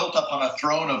organizations are built up on a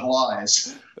throne of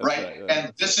lies, right?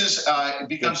 And this is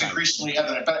becomes increasingly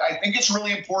evident. But I think it's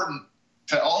really important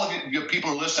to all of you people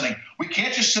who are listening. We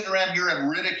can't just sit around here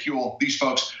and ridicule these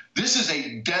folks. This is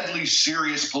a deadly,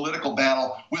 serious political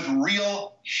battle with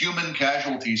real human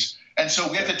casualties. And so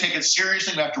we have to take it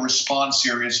seriously. We have to respond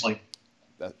seriously.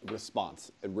 That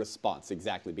response,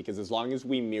 exactly. Because as long as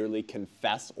we merely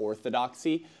confess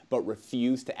orthodoxy but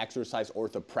refuse to exercise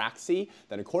orthopraxy,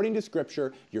 then according to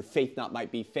Scripture, your faith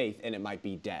might be faith and it might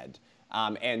be dead.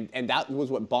 And that was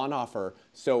what Bonhoeffer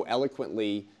so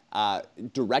eloquently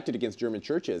directed against German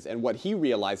churches. And what he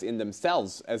realized in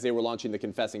themselves as they were launching the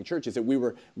confessing church is that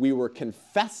we were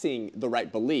confessing the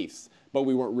right beliefs, but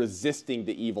we weren't resisting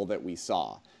the evil that we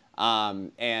saw.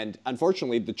 And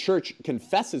unfortunately, the church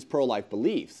confesses pro-life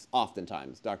beliefs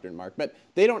oftentimes, Dr. and Mark, but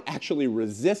they don't actually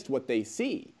resist what they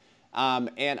see.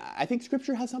 And I think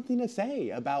Scripture has something to say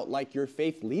about your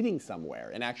faith leading somewhere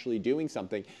and actually doing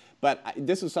something. But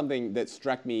this is something that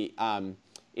struck me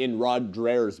in Rod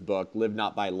Dreher's book, Live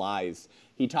Not by Lies.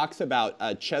 He talks about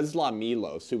Czesław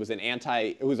Miłosz, who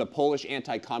was a Polish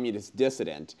anti-communist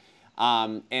dissident.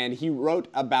 And he wrote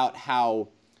about how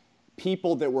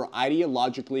people that were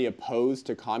ideologically opposed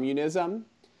to communism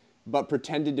but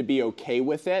pretended to be okay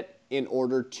with it in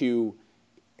order to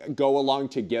go along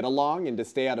to get along and to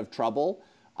stay out of trouble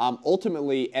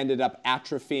ultimately ended up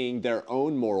atrophying their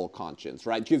own moral conscience,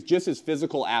 right? Because just as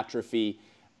physical atrophy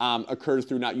occurs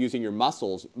through not using your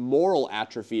muscles, moral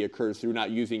atrophy occurs through not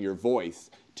using your voice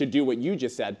to do what you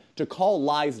just said, to call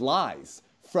lies lies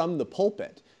from the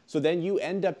pulpit. So then you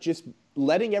end up just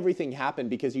letting everything happen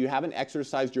because you haven't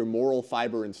exercised your moral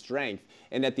fiber and strength.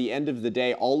 And at the end of the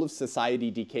day, all of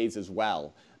society decays as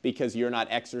well because you're not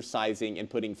exercising and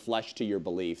putting flesh to your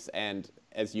beliefs. And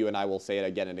as you and I will say it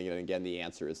again and again and again, the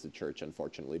answer is the church,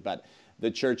 unfortunately. But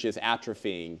the church is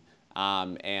atrophying.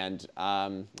 And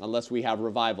unless we have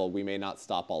revival, we may not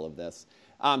stop all of this.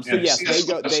 So yes, they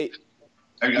go.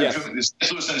 Lewis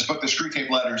in his book, The Screwtape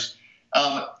Letters,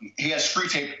 he has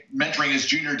Screwtape mentoring his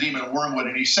junior demon Wormwood,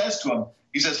 and he says to him,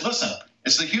 he says, listen,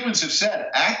 as the humans have said,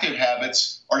 active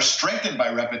habits are strengthened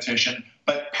by repetition,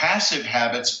 but passive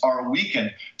habits are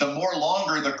weakened. The more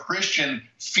longer the Christian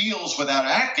feels without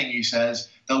acting, he says,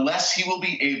 the less he will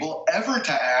be able ever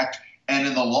to act, and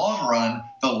in the long run,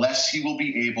 the less he will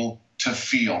be able to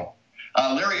feel.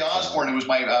 Larry Osborne, who was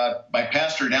my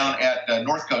pastor down at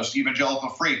North Coast Evangelical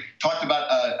Free, talked about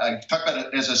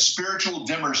it as a spiritual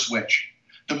dimmer switch.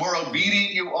 The more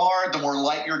obedient you are, the more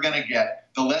light you're going to get.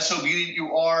 The less obedient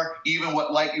you are, even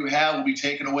what light you have will be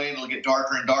taken away and it'll get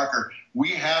darker and darker.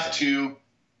 We have to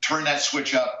turn that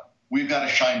switch up. We've got to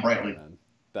shine brightly.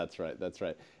 That's right. That's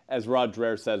right. As Rod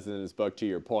Dreher says in his book, to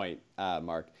your point,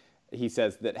 Mark, he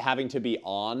says that having to be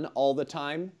on all the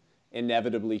time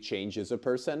inevitably changes a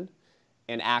person.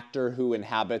 An actor who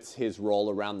inhabits his role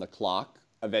around the clock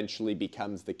eventually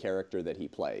becomes the character that he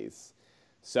plays.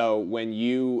 So when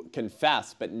you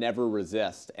confess but never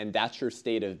resist, and that's your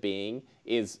state of being,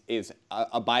 is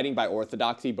abiding by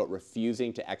orthodoxy but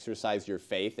refusing to exercise your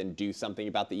faith and do something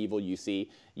about the evil you see,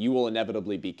 you will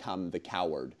inevitably become the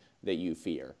coward that you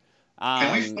fear.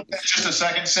 Can we flip that just a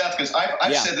second, Seth? Because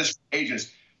I've said this for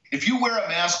ages. If you wear a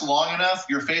mask long enough,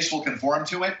 your face will conform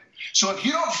to it. So if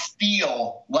you don't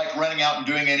feel like running out and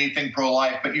doing anything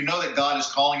pro-life, but you know that God is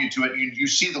calling you to it, you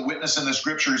see the witness in the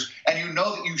scriptures, and you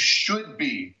know that you should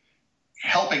be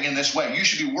helping in this way. You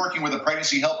should be working with a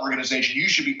pregnancy help organization. You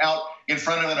should be out in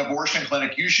front of an abortion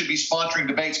clinic. You should be sponsoring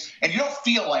debates, and you don't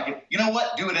feel like it. You know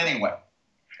what? Do it anyway.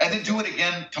 And then do it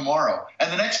again tomorrow.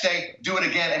 And the next day, do it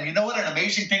again. And you know what? An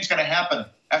amazing thing's going to happen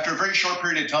after a very short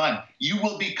period of time. You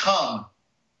will become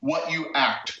what you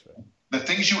act. The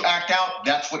things you act out,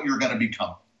 that's what you're going to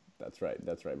become. That's right.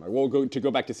 That's right, Mark. We'll go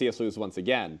back to C.S. Lewis once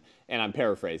again, and I'm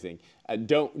paraphrasing.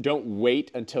 Don't wait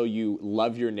until you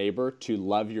love your neighbor to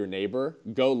love your neighbor.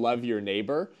 Go love your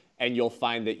neighbor, and you'll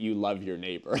find that you love your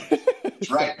neighbor.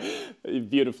 That's right.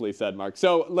 Beautifully said, Mark.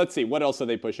 So let's see. What else are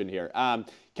they pushing here?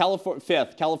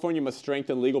 Fifth, California must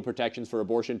strengthen legal protections for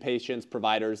abortion patients,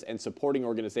 providers, and supporting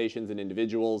organizations and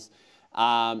individuals.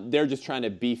 They're just trying to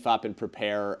beef up and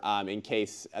prepare in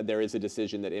case there is a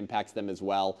decision that impacts them as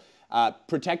well.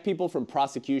 Protect people from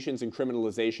prosecutions and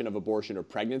criminalization of abortion or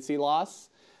pregnancy loss.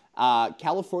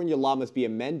 California law must be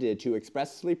amended to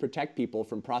expressly protect people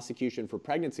from prosecution for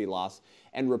pregnancy loss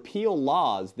and repeal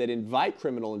laws that invite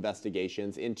criminal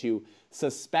investigations into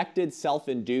suspected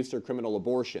self-induced or criminal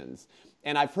abortions.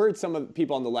 And I've heard some of the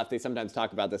people on the left, they sometimes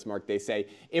talk about this, Mark. They say,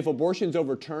 if abortion's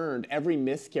overturned, every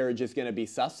miscarriage is going to be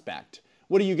suspect.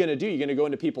 What are you going to do? You're going to go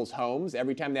into people's homes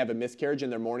every time they have a miscarriage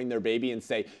and they're mourning their baby and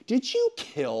say, did you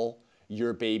kill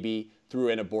your baby through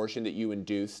an abortion that you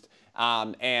induced?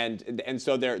 And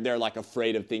so they're like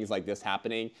afraid of things like this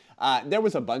happening. There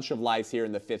was a bunch of lies here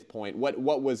in the fifth point.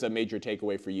 What was a major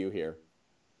takeaway for you here?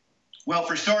 Well,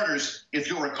 for starters, if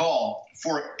you'll recall,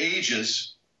 for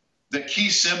ages, the key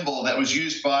symbol that was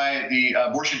used by the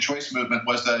abortion choice movement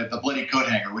was the bloody coat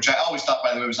hanger, which I always thought,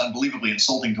 by the way, was unbelievably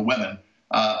insulting to women,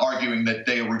 arguing that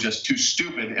they were just too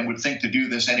stupid and would think to do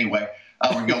this anyway,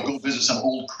 or go visit some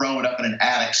old crone up in an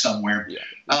attic somewhere. Yeah,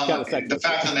 the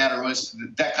fact of the matter was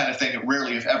that kind of thing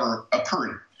rarely, if ever,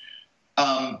 occurred.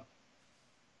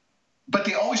 But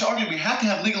they always argued we have to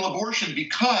have legal abortion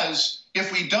because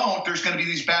if we don't, there's going to be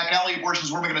these back alley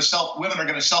abortions where women are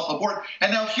going to self-abort.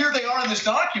 And now here they are in this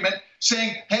document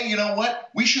saying, hey, you know what?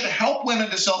 We should help women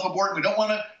to self-abort. We don't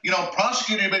want to,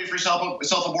 prosecute anybody for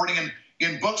self-aborting. And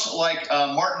in books like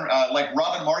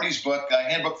Robin Marty's book,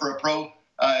 Handbook for a Pro-Ro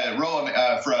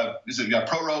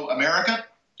America,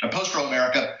 Post-Ro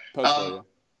America.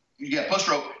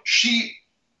 Post-Ro. She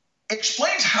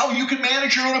explains how you can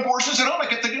manage your own abortions at home. I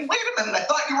kept thinking, wait a minute, I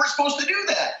thought you were supposed to do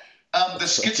that. The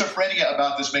schizophrenia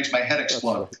about this makes my head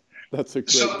explode. That's a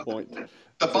great point.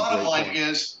 The bottom line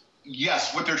is,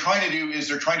 yes, what they're trying to do is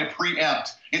they're trying to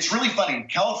preempt. It's really funny.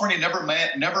 California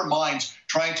never minds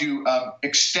trying to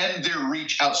extend their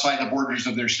reach outside the borders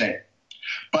of their state.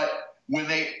 But when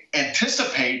they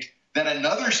anticipate that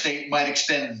another state might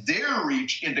extend their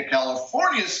reach into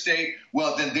California's state,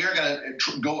 well, then they're going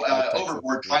to go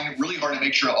overboard, trying really hard to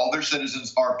make sure all their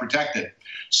citizens are protected.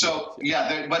 So,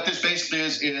 yeah, what this basically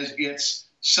is it's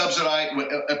subsidized, what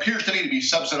appears to me to be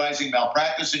subsidizing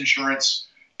malpractice insurance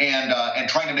and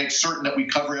trying to make certain that we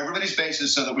cover everybody's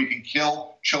bases so that we can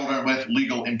kill children with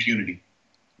legal impunity.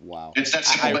 Wow. It's that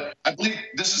simple. But I believe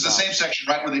this is the same section,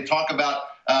 right, where they talk about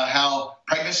how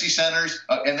pregnancy centers,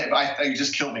 it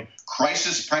just killed me,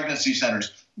 crisis pregnancy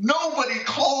centers. Nobody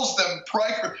calls them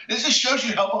private. This just shows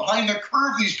you how behind the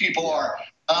curve these people are.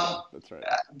 That's right.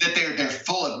 That they're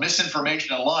full of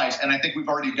misinformation and lies. And I think we've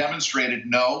already demonstrated,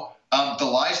 no, the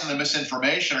lies and the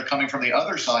misinformation are coming from the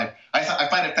other side. I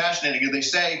find it fascinating. They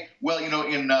say, well,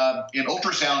 in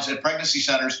ultrasounds at pregnancy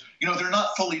centers, they're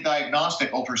not fully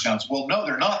diagnostic ultrasounds. Well, no,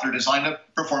 they're not. They're designed to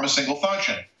perform a single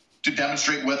function, to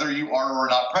demonstrate whether you are or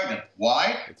not pregnant.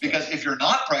 Why? Because if you're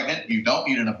not pregnant, you don't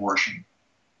need an abortion,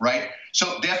 right?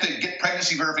 So they have to get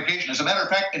pregnancy verification. As a matter of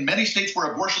fact, in many states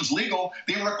where abortion's legal,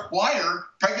 they require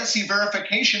pregnancy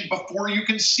verification before you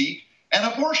can seek an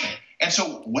abortion. And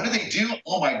so what do?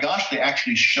 Oh my gosh, they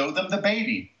actually show them the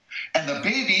baby. And the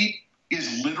baby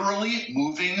is literally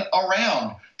moving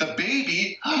around. The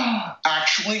baby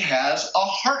actually has a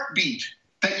heartbeat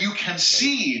that you can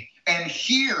see and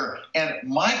hear. And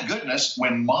my goodness,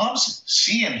 when moms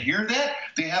see and hear that,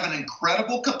 they have an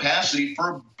incredible capacity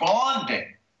for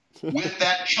bonding with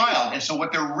that child. And so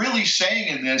what they're really saying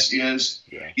in this is,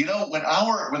 when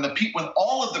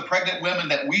all of the pregnant women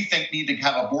that we think need to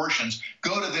have abortions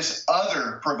go to this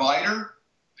other provider,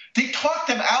 they talk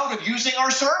them out of using our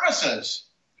services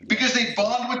because they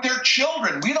bond with their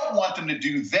children. We don't want them to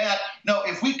do that. No,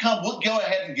 if we come, we'll go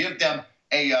ahead and give them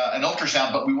an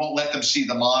ultrasound, but we won't let them see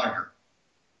the monitor.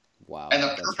 Wow. And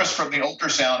the purpose from the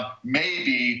ultrasound may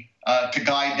be to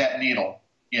guide that needle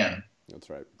in. That's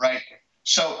right. Right?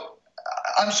 So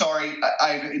I'm sorry,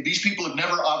 these people have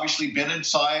never obviously been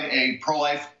inside a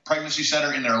pro-life pregnancy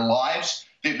center in their lives.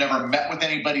 They've never met with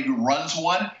anybody who runs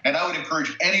one. And I would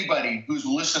encourage anybody who's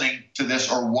listening to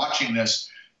this or watching this,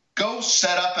 go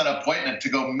set up an appointment to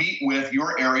go meet with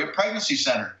your area pregnancy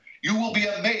center. You will be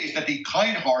amazed at the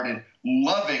kind-hearted,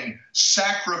 loving,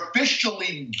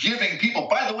 sacrificially giving people.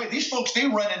 By the way, these folks, they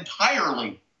run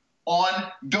entirely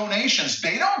on donations.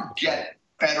 They don't get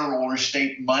federal or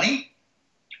state money.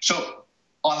 So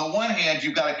on the one hand,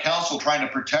 you've got a council trying to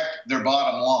protect their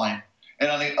bottom line.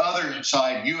 And on the other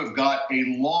side, you have got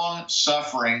a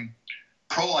long-suffering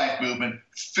pro-life movement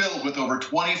filled with over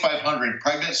 2,500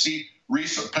 pregnancy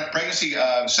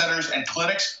centers and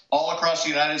clinics all across the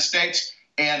United States.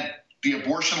 And the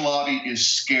abortion lobby is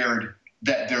scared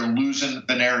that they're losing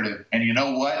the narrative. And you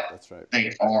know what? That's right.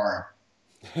 They are.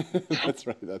 That's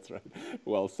right. That's right.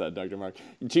 Well said, Dr. Marc.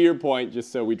 To your point,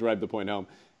 just so we drive the point home,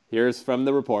 here's from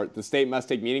the report. The state must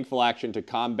take meaningful action to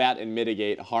combat and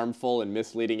mitigate harmful and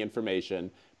misleading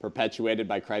information perpetuated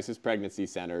by crisis pregnancy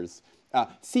centers.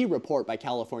 See report by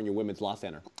California Women's Law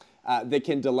Center that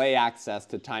can delay access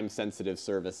to time-sensitive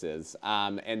services.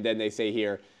 And then they say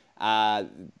here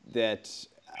that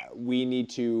we need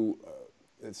to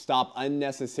stop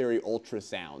unnecessary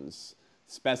ultrasounds,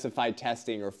 specified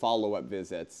testing, or follow-up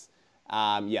visits.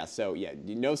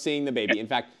 No seeing the baby. In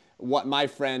fact, what my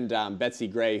friend Betsy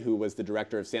Gray, who was the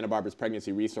director of Santa Barbara's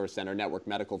Pregnancy Resource Center, Network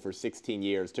Medical, for 16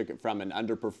 years, took it from an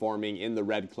underperforming in the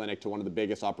red clinic to one of the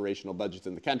biggest operational budgets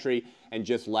in the country, and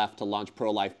just left to launch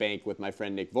Pro-Life Bank with my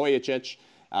friend Nick Vujicic,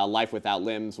 Life Without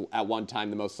Limbs, at one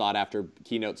time the most sought-after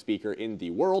keynote speaker in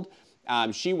the world.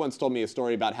 She once told me a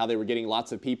story about how they were getting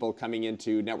lots of people coming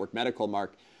into Network Medical,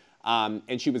 Mark, and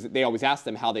they always asked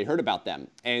them how they heard about them.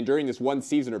 And during this one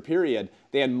season or period,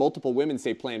 they had multiple women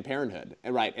say Planned Parenthood,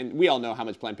 right? And we all know how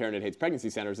much Planned Parenthood hates pregnancy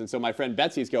centers. And so my friend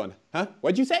Betsy's going, huh?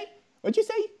 What'd you say? What'd you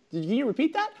say? Can you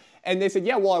repeat that? And they said,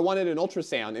 yeah, well, I wanted an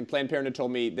ultrasound. And Planned Parenthood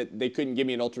told me that they couldn't give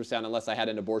me an ultrasound unless I had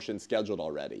an abortion scheduled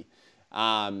already.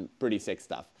 Pretty sick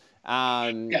stuff.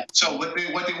 So what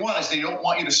they want is they don't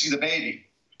want you to see the baby.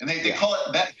 And they call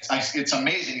it that. It's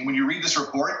amazing. And when you read this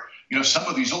report, some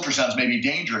of these ultrasounds may be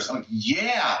dangerous. I'm like,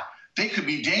 yeah, they could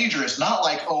be dangerous. Not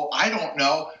like, I don't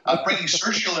know, bringing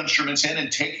surgical instruments in and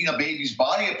taking a baby's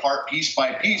body apart piece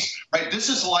by piece, right? This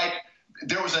is like,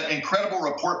 there was an incredible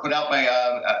report put out by,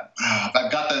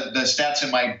 I've got the stats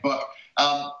in my book,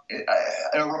 a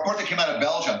report that came out of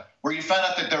Belgium, where you found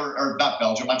out that not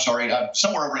Belgium, I'm sorry,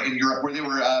 somewhere over in Europe, where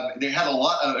they had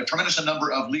a tremendous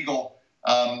number of legal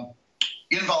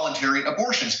involuntary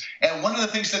abortions. And one of the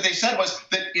things that they said was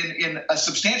that in a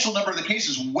substantial number of the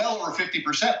cases, well over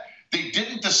 50%, they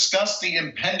didn't discuss the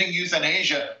impending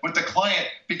euthanasia with the client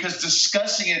because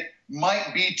discussing it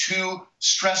might be too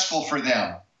stressful for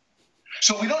them.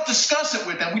 So we don't discuss it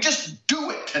with them. We just do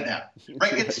it to them,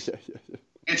 right?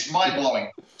 It's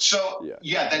mind-blowing. So,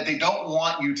 yeah, that they don't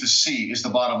want you to see is the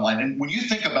bottom line. And when you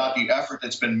think about the effort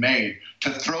that's been made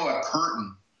to throw a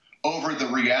curtain over the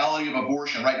reality of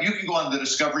abortion, right? You can go on the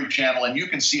Discovery Channel and you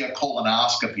can see a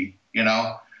colonoscopy, you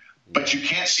know, but you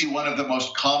can't see one of the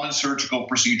most common surgical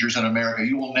procedures in America.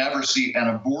 You will never see an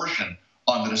abortion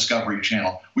on the Discovery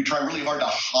Channel. We try really hard to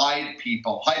hide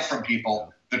from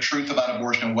people the truth about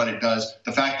abortion and what it does.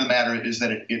 The fact of the matter is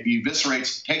that it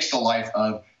eviscerates, takes the life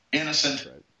of innocent,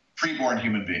 preborn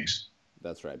human beings.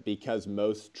 That's right, because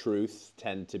most truths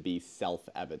tend to be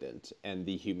self-evident, and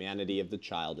the humanity of the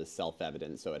child is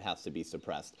self-evident, so it has to be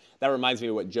suppressed. That reminds me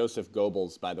of what Joseph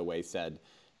Goebbels, by the way, said,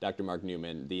 Dr. Marc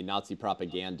Newman, the Nazi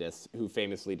propagandist who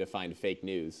famously defined fake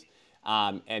news.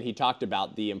 And he talked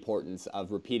about the importance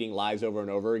of repeating lies over and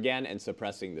over again and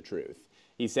suppressing the truth.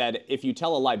 He said, if you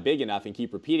tell a lie big enough and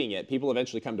keep repeating it, people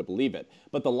eventually come to believe it.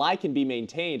 But the lie can be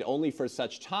maintained only for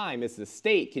such time as the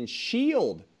state can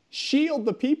shield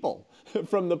the people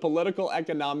from the political,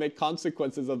 economic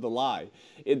consequences of the lie.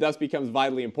 It thus becomes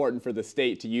vitally important for the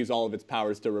state to use all of its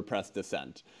powers to repress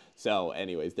dissent. So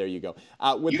anyways, there you go.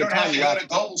 You don't have to go to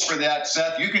Goebbels for that,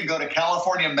 Seth. You can go to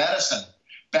California Medicine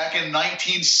back in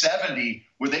 1970,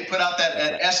 where they put out that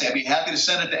essay. I'd be happy to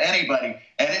send it to anybody.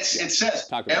 And it says,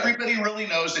 everybody really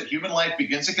knows that human life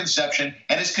begins at conception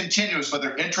and is continuous,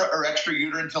 whether intra or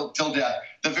extrauterine till death.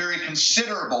 The very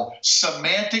considerable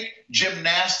semantic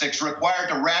gymnastics required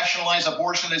to rationalize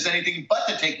abortion as anything but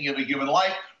the taking of a human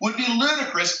life would be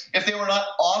ludicrous if they were not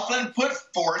often put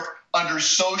forth under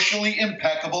socially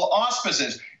impeccable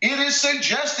auspices. It is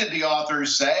suggested, the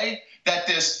authors say, that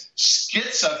this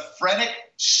schizophrenic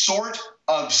sort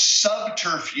of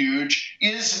subterfuge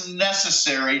is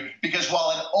necessary because while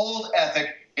an old ethic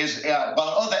is,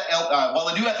 while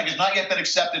the new ethic has not yet been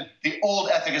accepted, the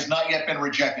old ethic has not yet been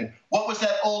rejected. What was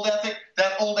that old ethic?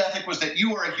 That old ethic was that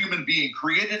you are a human being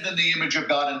created in the image of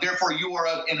God, and therefore you are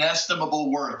of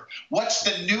inestimable worth. What's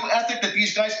the new ethic that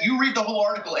these guys, you read the whole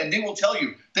article and they will tell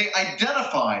you, they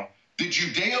identify the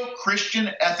Judeo-Christian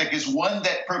ethic is one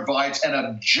that provides an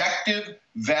objective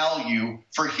value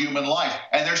for human life.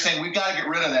 And they're saying we've got to get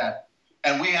rid of that.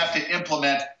 And we have to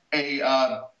implement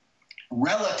a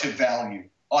relative value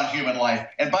on human life.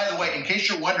 And by the way, in case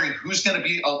you're wondering who's going to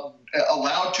be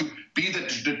allowed to be the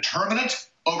determinant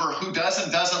over who does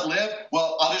and doesn't live,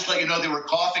 well, I'll just let you know they were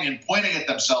coughing and pointing at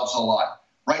themselves a lot.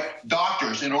 Right?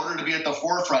 Doctors, in order to be at the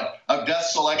forefront of death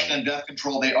selection and death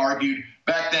control, they argued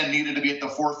back then needed to be at the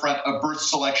forefront of birth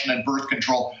selection and birth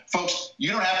control. Folks,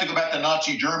 you don't have to go back to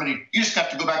Nazi Germany. You just have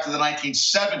to go back to the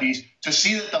 1970s to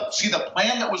see the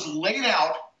plan that was laid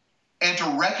out and to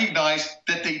recognize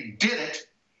that they did it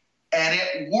and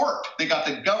it worked. They got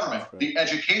the government, the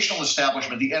educational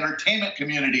establishment, the entertainment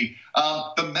community,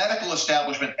 the medical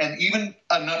establishment, and even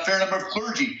a fair number of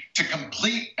clergy to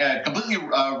completely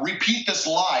repeat this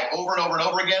lie over and over and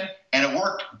over again, and it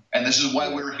worked. And this is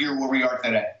why we're here where we are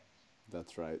today.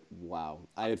 That's right. Wow.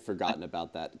 I had forgotten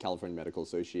about that California Medical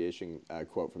Association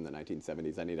quote from the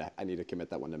 1970s. I need to commit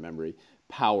that one to memory.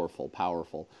 Powerful,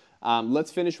 powerful.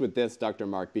 Let's finish with this, Dr.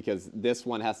 Marc, because this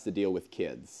one has to deal with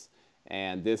kids.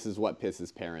 And this is what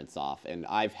pisses parents off. And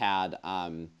I've had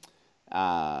my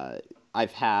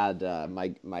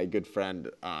good friend,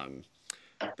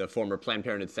 the former Planned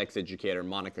Parenthood sex educator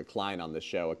Monica Klein, on the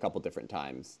show a couple different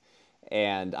times.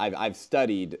 And I've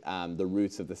studied the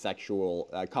roots of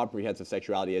the comprehensive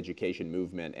sexuality education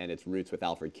movement and its roots with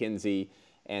Alfred Kinsey,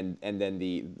 and then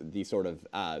the sort of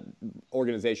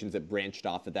organizations that branched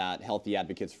off of that, Healthy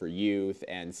Advocates for Youth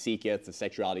and SECIT, the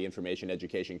Sexuality Information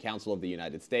Education Council of the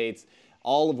United States.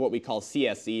 All of what we call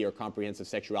CSE, or Comprehensive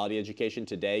Sexuality Education,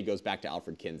 today goes back to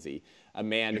Alfred Kinsey, a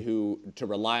man who, to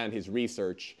rely on his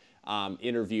research,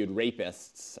 interviewed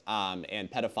rapists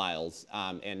and pedophiles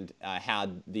and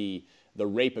had the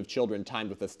rape of children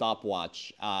timed with a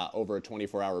stopwatch over a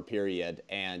 24-hour period.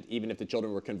 And even if the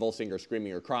children were convulsing or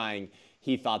screaming or crying,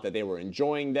 he thought that they were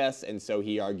enjoying this, and so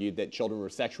he argued that children were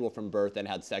sexual from birth and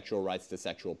had sexual rights to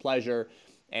sexual pleasure.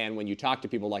 And when you talk to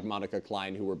people like Monica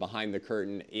Klein, who were behind the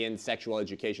curtain in sexual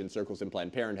education circles in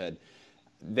Planned Parenthood,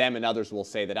 them and others will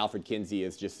say that Alfred Kinsey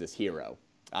is just this hero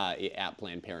at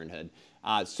Planned Parenthood.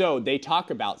 So they talk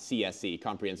about CSE,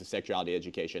 Comprehensive Sexuality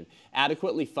Education,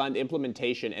 adequately fund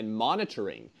implementation and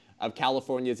monitoring of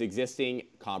California's existing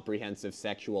Comprehensive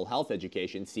Sexual Health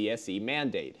Education (CSE)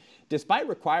 mandate. Despite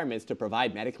requirements to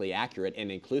provide medically accurate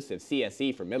and inclusive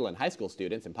CSE for middle and high school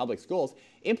students in public schools,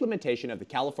 implementation of the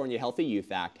California Healthy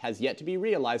Youth Act has yet to be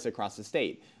realized across the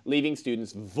state, leaving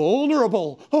students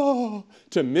vulnerable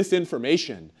to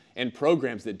misinformation and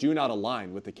programs that do not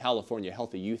align with the California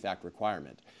Healthy Youth Act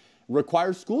requirement.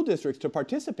 Requires school districts to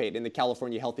participate in the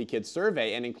California Healthy Kids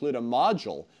Survey and include a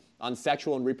module on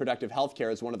sexual and reproductive health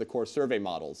care as one of the core survey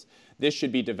models. This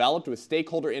should be developed with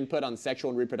stakeholder input on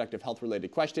sexual and reproductive health-related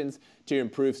questions to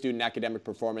improve student academic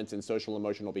performance and social,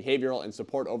 emotional, behavioral, and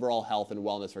support overall health and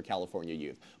wellness for California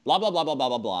youth. Blah, blah, blah, blah, blah,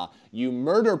 blah, blah. You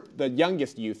murder the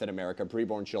youngest youth in America,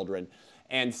 preborn children,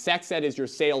 and sex ed is your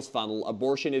sales funnel,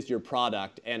 abortion is your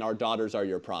product, and our daughters are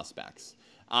your prospects.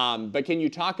 But can you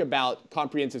talk about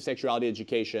comprehensive sexuality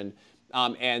education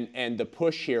and the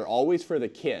push here always for the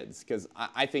kids? Because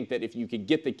I think that if you could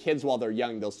get the kids while they're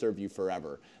young, they'll serve you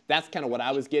forever. That's kind of what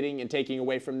I was getting and taking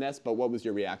away from this, but what was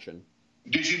your reaction?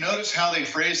 Did you notice how they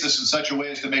phrased this in such a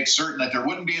way as to make certain that there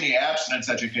wouldn't be any abstinence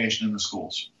education in the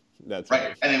schools? That's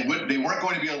right. And they weren't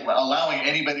going to be allowing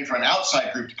anybody from an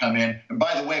outside group to come in. And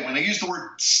by the way, when they use the word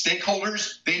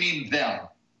stakeholders, they mean them,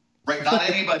 right? Not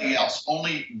anybody else,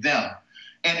 only them.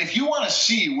 And if you want to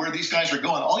see where these guys are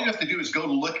going, all you have to do is go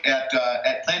to look at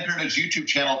Planned Parenthood's YouTube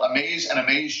channel, Amaze and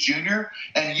Amaze Jr.,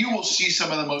 and you will see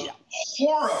some of the most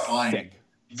horrifying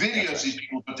videos these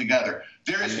people put together.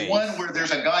 There is one where there's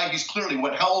a guy, he's clearly,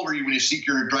 how old are you when you seek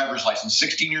your driver's license?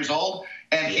 16 years old?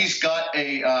 And he's got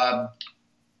a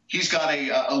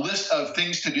list of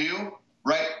things to do,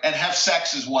 right? And have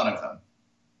sex is one of them,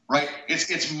 right?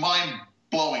 It's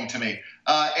mind-blowing to me.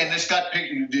 And it's got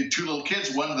two little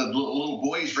kids. One of the little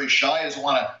boys, very shy, doesn't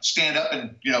want to stand up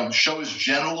and show his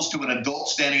genitals to an adult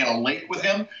standing in a lake with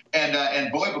him.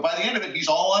 And boy, but by the end of it, he's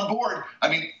all on board. I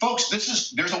mean, folks,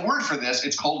 there's a word for this.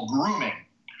 It's called grooming.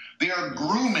 They are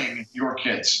grooming your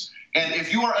kids. And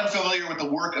if you are unfamiliar with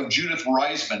the work of Judith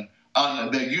Reisman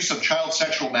on the use of child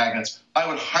sexual magnets, I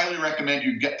would highly recommend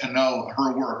you get to know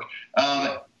her work.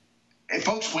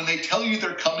 Folks, when they tell you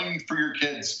they're coming for your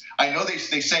kids, I know they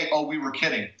say, oh, we were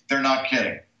kidding. They're not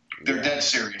kidding. They're dead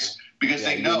serious because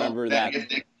they know that if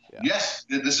they, yes,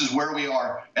 this is where we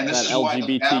are. And this is why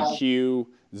the LGBTQ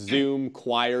Zoom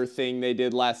choir thing they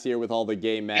did last year with all the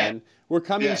gay men. We're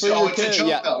coming for your kids. It's a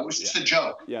joke, though. It was just a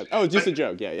joke. Yeah. Oh, just a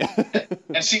joke. Yeah.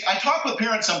 And see, I talk with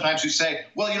parents sometimes who say,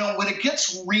 well, when it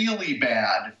gets really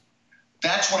bad,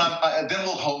 that's when then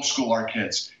we'll homeschool our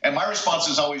kids. And my response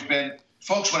has always been,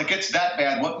 folks, when it gets that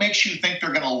bad, what makes you think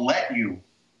they're going to let you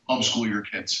homeschool your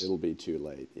kids? It'll be too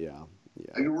late, yeah.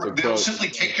 They'll simply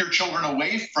take your children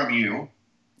away from you.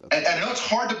 And I know it's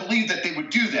hard to believe that they would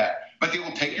do that, but they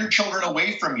will take your children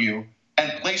away from you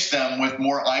and place them with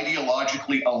more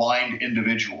ideologically aligned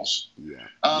individuals.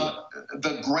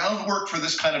 The groundwork for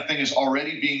this kind of thing is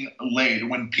already being laid.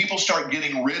 When people start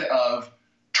getting rid of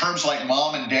terms like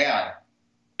mom and dad,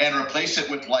 and replace it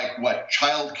with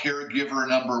child caregiver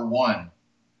number one.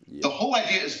 The whole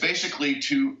idea is basically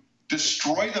to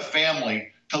destroy the family,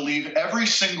 to leave every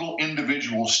single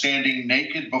individual standing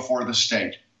naked before the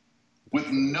state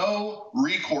with no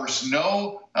recourse,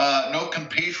 no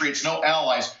compatriots, no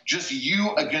allies, just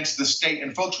you against the state.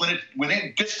 And folks, when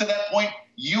it gets to that point,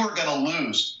 you are going to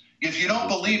lose. If you don't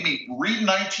believe me, read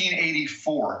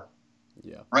 1984.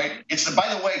 Right?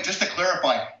 By the way, just to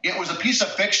clarify, it was a piece of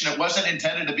fiction. It wasn't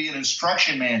intended to be an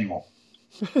instruction manual.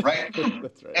 Right?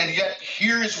 That's right. And yet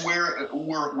here's where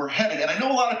we're headed. And I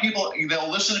know a lot of people, they'll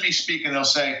listen to me speak and they'll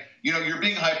say, you're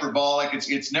being hyperbolic.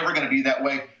 It's never going to be that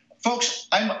way. Folks,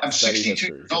 I'm 62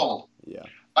 years old. Yeah.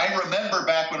 I remember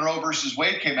back when Roe versus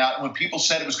Wade came out and when people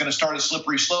said it was going to start a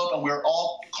slippery slope and we were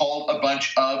all called a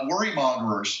bunch of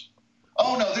worry-mongers.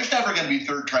 Oh, no, there's never going to be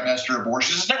third trimester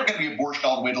abortions. There's never going to be abortion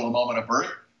all the way to the moment of birth.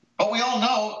 But we all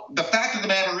know the fact of the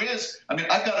matter is, I've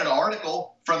got an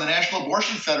article from the National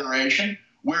Abortion Federation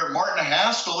where Martin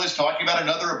Haskell is talking about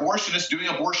another abortionist doing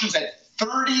abortions at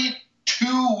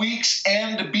 32 weeks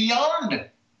and beyond.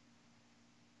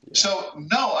 So,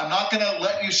 no, I'm not going to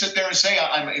let you sit there and say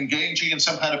I'm engaging in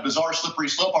some kind of bizarre slippery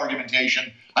slope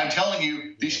argumentation. I'm telling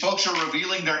you, these folks are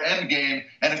revealing their end game.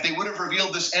 And if they would have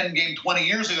revealed this end game 20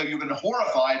 years ago, you've been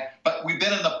horrified. But we've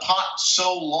been in the pot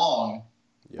so long,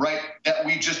 right, that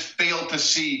we just failed to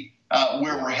see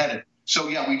where we're headed. So,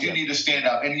 we do need to stand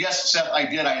up. And yes, Seth, I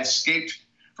did. I escaped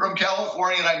from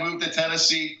California and I moved to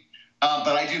Tennessee.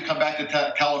 But I do come back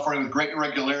to California with great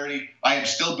regularity. I am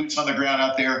still boots on the ground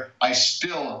out there. I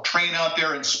still train out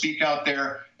there and speak out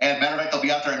there. And matter of fact, I'll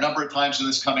be out there a number of times in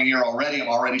this coming year already. I'm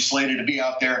already slated to be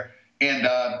out there. And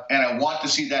I want to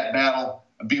see that battle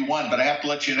be won. But I have to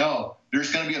let you know,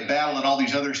 there's going to be a battle in all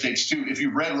these other states too. If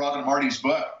you've read Rob and Marty's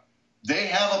book, they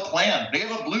have a plan. They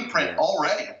have a blueprint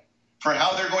already for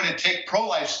how they're going to take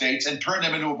pro-life states and turn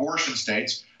them into abortion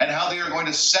states, and how they are going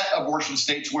to set abortion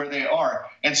states where they are.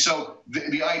 And so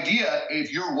the idea,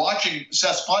 if you're watching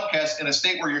Seth's podcast in a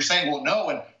state where you're saying, well, no,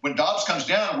 and when Dobbs comes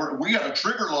down, we have a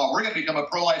trigger law, we're going to become a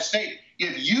pro-life state.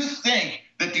 If you think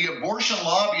that the abortion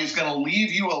lobby is going to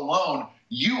leave you alone,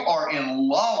 you are in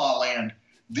la-la land.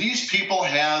 These people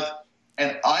have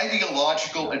an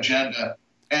ideological agenda,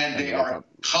 and they are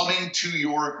coming to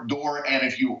your door. And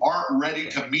if you aren't ready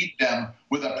to meet them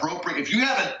with appropriate, if you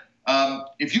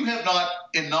have not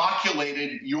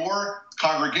inoculated your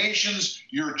congregations,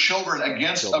 your children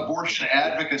against abortion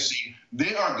advocacy,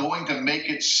 they are going to make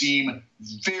it seem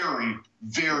very,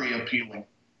 very appealing.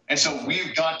 And so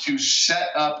we've got to set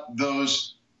up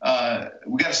those.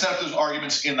 Those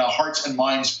arguments in the hearts and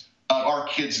minds of our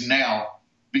kids now,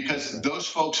 because those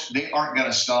folks, they aren't going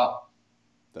to stop.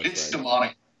 It's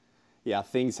demonic. Yeah,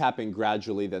 things happen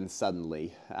gradually, then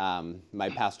suddenly. My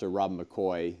pastor, Rob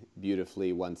McCoy,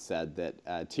 beautifully once said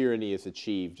that tyranny is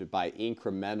achieved by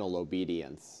incremental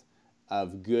obedience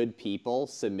of good people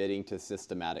submitting to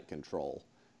systematic control.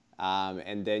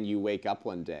 And then you wake up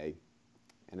one day,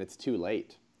 and it's too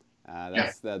late.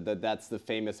 That's the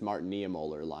famous Marc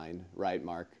Newman line, right,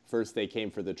 Mark? First they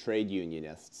came for the trade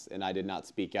unionists, and I did not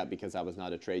speak up because I was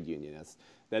not a trade unionist.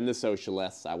 Then the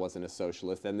socialists, I wasn't a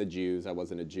socialist. Then the Jews, I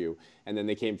wasn't a Jew. And then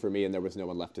they came for me, and there was no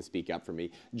one left to speak up for me.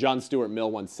 John Stuart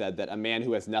Mill once said that a man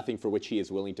who has nothing for which he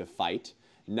is willing to fight,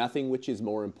 nothing which is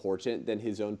more important than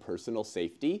his own personal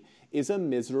safety, is a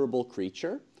miserable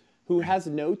creature who has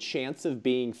no chance of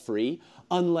being free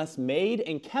unless made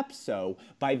and kept so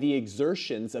by the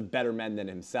exertions of better men than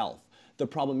himself. The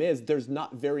problem is there's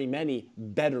not very many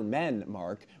better men,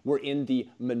 Mark. We're in the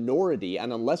minority,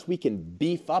 and unless we can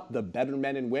beef up the better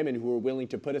men and women who are willing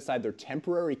to put aside their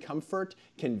temporary comfort,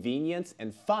 convenience,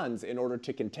 and funds in order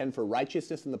to contend for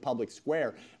righteousness in the public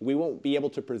square, we won't be able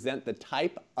to present the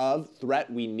type of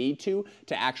threat we need to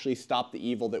actually stop the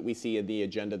evil that we see in the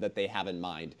agenda that they have in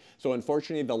mind. So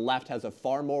unfortunately, the left has a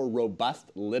far more robust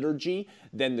liturgy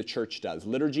than the church does.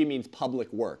 Liturgy means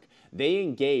public work. They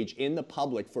engage in the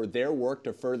public for their work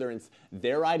to furtherance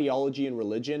their ideology and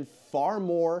religion far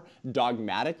more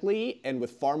dogmatically and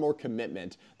with far more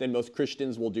commitment than most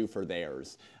Christians will do for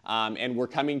theirs. And we're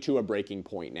coming to a breaking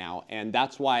point now. And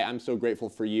that's why I'm so grateful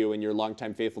for you and your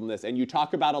longtime faithfulness. And you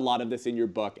talk about a lot of this in your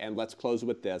book. And let's close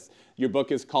with this. Your book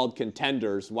is called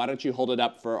Contenders. Why don't you hold it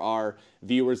up for our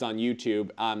viewers on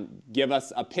YouTube? Give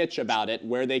us a pitch about it,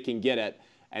 where they can get it,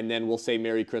 and then we'll say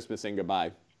Merry Christmas and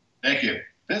goodbye. Thank you.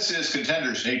 This is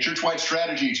Contenders, a church-wide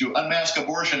strategy to unmask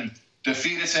abortion,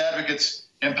 defeat its advocates,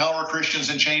 empower Christians,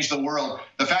 and change the world.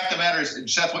 The fact of the matter is,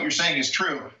 Seth, what you're saying is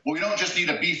true. Well, we don't just need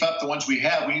to beef up the ones we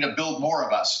have. We need to build more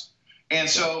of us. And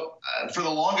so for the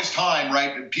longest time,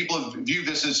 right, people have viewed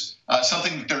this as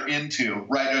something that they're into,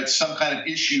 right? It's some kind of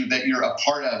issue that you're a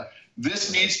part of.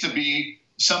 This needs to be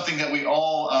something that we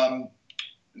all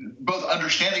both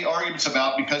understand the arguments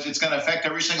about, because it's going to affect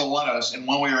every single one of us in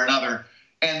one way or another.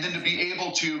 And then to be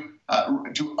able to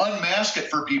unmask it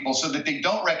for people so that they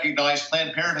don't recognize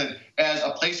Planned Parenthood as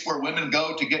a place where women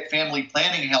go to get family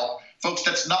planning help. Folks,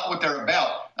 that's not what they're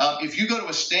about. If you go to a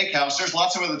steakhouse, there's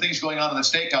lots of other things going on in the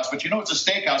steakhouse, but you know it's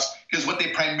a steakhouse because what they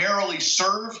primarily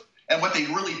serve and what they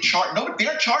really charge, no,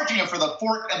 they're charging you for the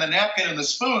fork and the napkin and the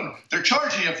spoon. They're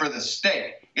charging you for the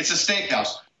steak. It's a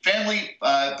steakhouse.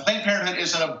 Planned Parenthood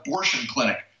is an abortion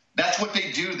clinic. That's what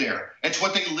they do there. It's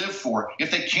what they live for. If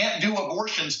they can't do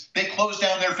abortions, they close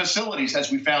down their facilities,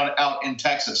 as we found out in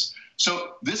Texas.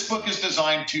 So this book is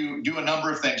designed to do a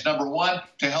number of things. Number one,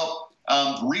 to help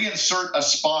reinsert a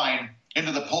spine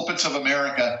into the pulpits of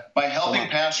America by helping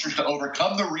pastors to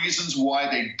overcome the reasons why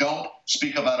they don't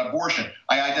speak about abortion.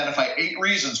 I identify 8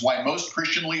 reasons why most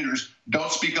Christian leaders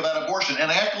don't speak about abortion. And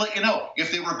I have to let you know,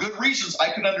 if they were good reasons,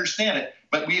 I could understand it.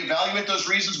 But we evaluate those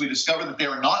reasons. We discover that they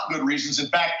are not good reasons. In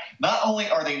fact, not only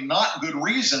are they not good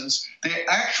reasons, they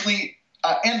actually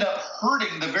end up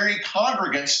hurting the very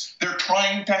congregants they're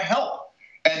trying to help.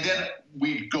 And then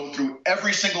we go through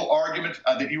every single argument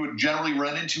that you would generally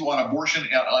run into on abortion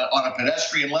on a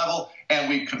pedestrian level, and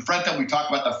we confront them. We talk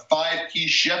about the 5 key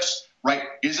shifts, right?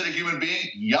 Is it a human being?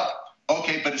 Yup.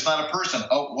 Okay, but it's not a person.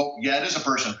 Oh, well, yeah, it is a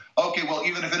person. Okay, well,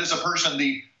 even if it is a person,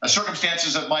 the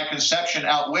circumstances of my conception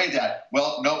outweigh that.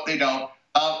 Well, no, they don't.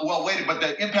 Well, wait, but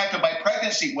the impact of my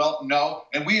pregnancy? Well, no.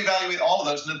 And we evaluate all of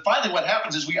those. And then finally what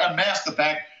happens is we unmask the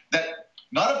fact that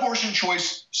not abortion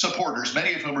choice supporters,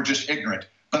 many of whom are just ignorant,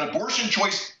 but abortion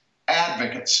choice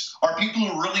advocates are people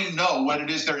who really know what it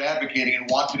is they're advocating and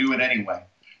want to do it anyway.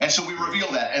 And so we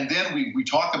reveal that. And then we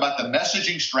talk about the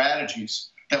messaging strategies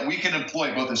that we can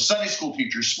employ, both as Sunday school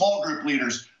teachers, small group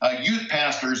leaders, youth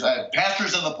pastors,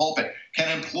 pastors in the pulpit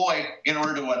can employ in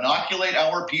order to inoculate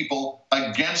our people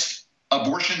against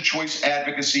abortion choice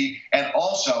advocacy, and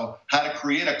also how to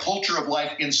create a culture of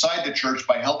life inside the church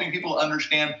by helping people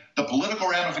understand the political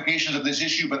ramifications of this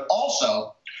issue, but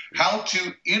also how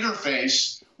to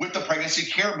interface with the pregnancy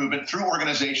care movement through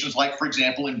organizations like, for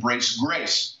example, Embrace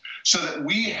Grace, so that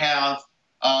we have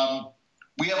a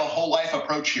whole life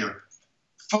approach here.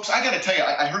 Folks, I got to tell you,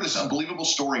 I heard this unbelievable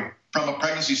story from a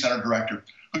pregnancy center director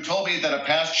who told me that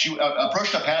she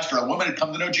approached a pastor. A woman had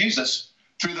come to know Jesus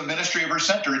through the ministry of her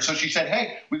center. And so she said,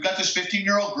 hey, we've got this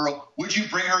 15-year-old girl. Would you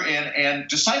bring her in and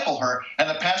disciple her? And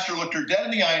the pastor looked her dead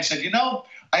in the eye and said, you know,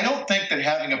 I don't think that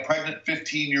having a pregnant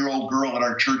 15-year-old girl at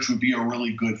our church would be a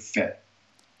really good fit.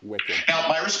 Wicked. Now,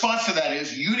 my response to that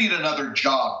is, you need another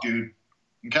job, dude.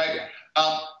 Okay?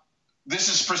 This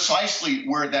is precisely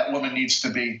where that woman needs to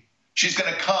be. She's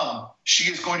going to come. She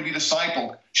is going to be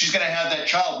discipled. She's going to have that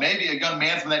child. Maybe a young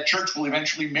man from that church will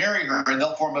eventually marry her, and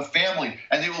they'll form a family,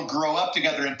 and they will grow up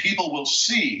together, and people will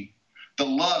see the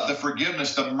love, the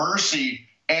forgiveness, the mercy,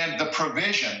 and the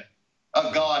provision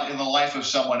of God in the life of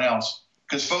someone else.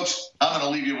 Because, folks, I'm going to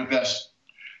leave you with this.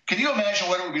 Can you imagine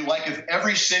what it would be like if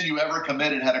every sin you ever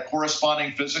committed had a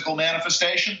corresponding physical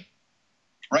manifestation?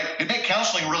 Right? It'd make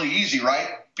counseling really easy, right?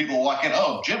 People walk in,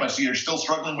 oh, Jim, I see you're still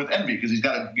struggling with envy because he's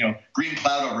got a green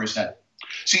cloud over his head.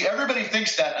 See, everybody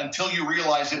thinks that until you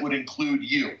realize it would include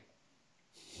you.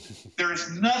 There is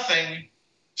nothing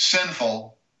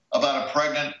sinful about a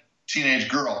pregnant teenage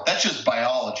girl. That's just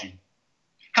biology.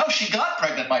 How she got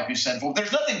pregnant might be sinful.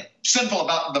 There's nothing sinful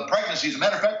about the pregnancy. As a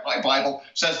matter of fact, my Bible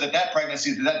says that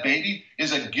pregnancy, that baby,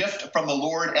 is a gift from the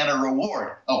Lord and a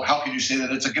reward. Oh, how can you say that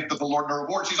it's a gift of the Lord and a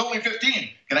reward? She's only 15.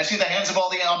 Can I see the hands of all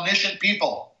the omniscient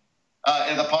people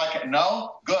in the podcast?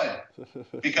 No? Good.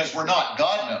 Because we're not.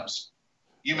 God knows.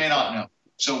 You may not know.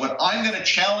 So what I'm going to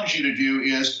challenge you to do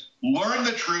is learn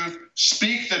the truth,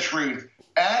 speak the truth,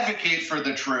 advocate for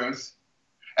the truth,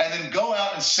 and then go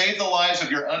out and save the lives of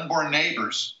your unborn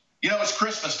neighbors. You know, it's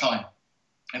Christmas time,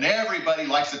 and everybody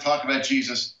likes to talk about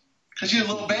Jesus because he's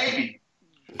a little baby.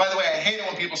 By the way, I hate it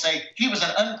when people say he was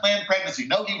an unplanned pregnancy.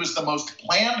 No, he was the most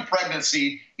planned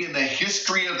pregnancy in the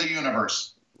history of the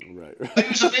universe. Right. He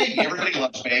was a baby. Everybody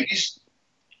loves babies.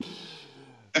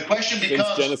 The question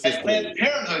becomes, had Planned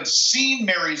Parenthood seen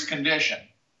Mary's condition,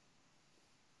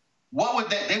 what would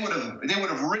they would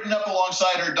have ridden up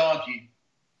alongside her donkey.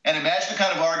 And imagine the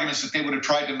kind of arguments that they would have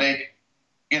tried to make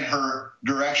in her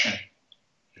direction.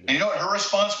 And you know what her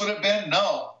response would have been?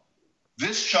 No,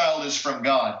 this child is from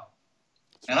God.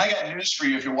 And I got news for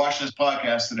you if you're watching this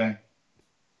podcast today.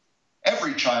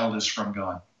 Every child is from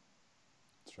God.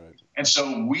 That's right. And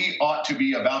so we ought to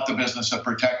be about the business of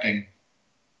protecting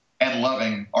and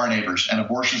loving our neighbors. And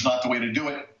abortion is not the way to do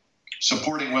it.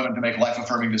 Supporting women to make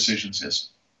life-affirming decisions is.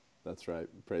 That's right.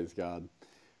 Praise God.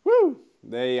 Woo!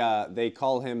 They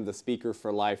call him the Speaker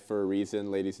for Life for a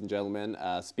reason, ladies and gentlemen.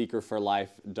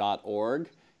 Speakerforlife.org.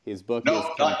 His book is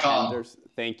Contenders.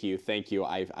 Thank you.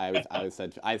 I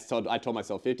told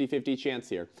myself 50-50 chance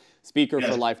here.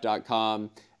 Speakerforlife.com.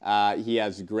 He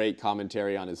has great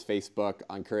commentary on his Facebook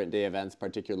on current day events,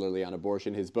 particularly on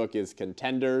abortion. His book is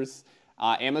Contenders.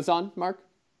 Amazon, Mark?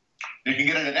 You can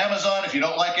get it at Amazon. If you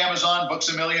don't like Amazon, Books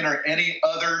A Million, or any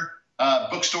other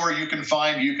bookstore you can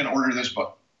find, you can order this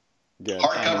book. Good.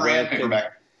 Hardcover and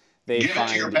paperback. Give it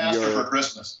to your pastor for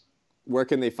Christmas. Where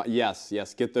can they find? Yes.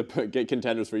 Get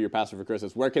Contenders for your pastor for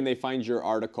Christmas. Where can they find your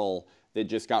article that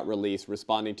just got released,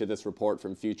 responding to this report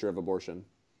from Future of Abortion?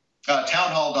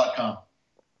 Townhall.com.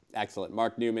 Excellent.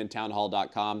 Marc Newman,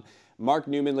 townhall.com. Marc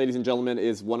Newman, ladies and gentlemen,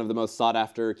 is one of the most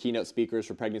sought-after keynote speakers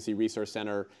for Pregnancy Resource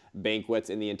Center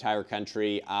banquets in the entire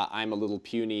country. I'm a little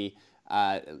puny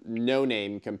no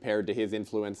name compared to his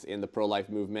influence in the pro-life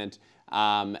movement.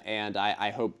 And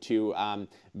I hope to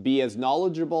be as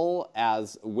knowledgeable,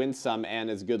 as winsome, and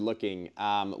as good-looking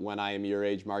when I am your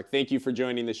age, Mark. Thank you for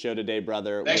joining the show today,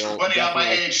 brother. Thanks for putting on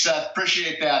my age, Seth.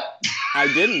 Appreciate that. I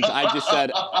didn't. I just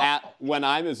said when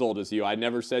I'm as old as you. I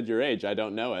never said your age. I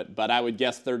don't know it. But I would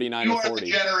guess 39 or 40.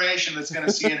 You are the generation that's going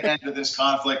to see an end to this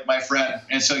conflict, my friend.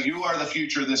 And so you are the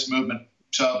future of this movement.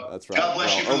 So that's right. God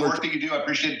bless you for the work that you do. I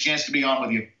appreciate the chance to be on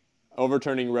with you.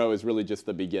 Overturning Roe is really just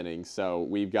the beginning, so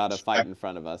we've got a fight in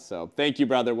front of us. So thank you,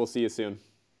 brother. We'll see you soon.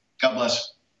 God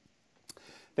bless.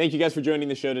 Thank you guys for joining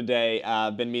the show today.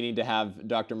 I've been meaning to have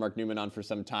Dr. Marc Newman on for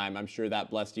some time. I'm sure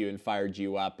that blessed you and fired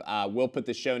you up. We'll put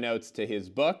the show notes to his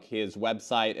book, his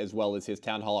website, as well as his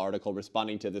town hall article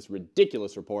responding to this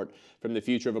ridiculous report from the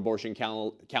Future of Abortion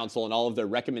Council and all of their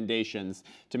recommendations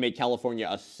to make California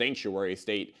a sanctuary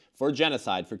state for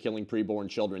genocide for killing preborn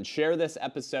children. Share this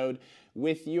episode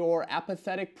with your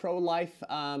apathetic pro-life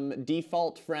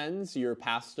default friends, your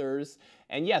pastors,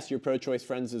 and yes, your pro-choice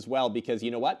friends as well, because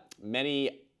you know what?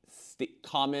 Many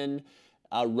common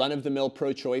run-of-the-mill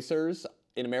pro-choicers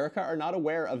in America are not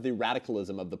aware of the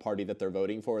radicalism of the party that they're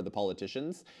voting for, or the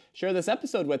politicians. Share this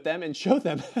episode with them and show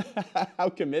them how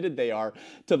committed they are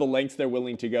to the lengths they're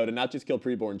willing to go to not just kill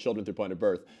preborn children through point of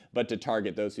birth, but to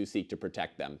target those who seek to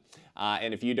protect them.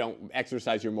 And if you don't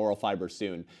exercise your moral fiber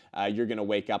soon, you're going to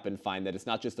wake up and find that it's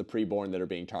not just the preborn that are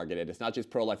being targeted. It's not just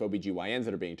pro-life OBGYNs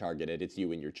that are being targeted. It's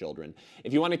you and your children.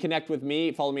 If you want to connect with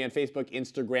me, follow me on Facebook,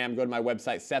 Instagram. Go to my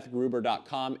website,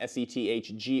 sethgruber.com,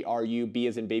 SETHGRUB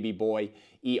as in baby boy,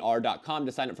 ER.com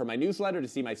to sign up for my newsletter, to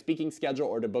see my speaking schedule,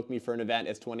 or to book me for an event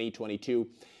as 2022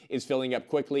 is filling up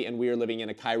quickly and we are living in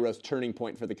a Kairos turning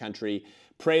point for the country.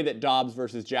 Pray that Dobbs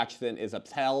versus Jackson is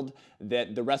upheld,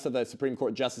 that the rest of the Supreme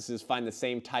Court justices find the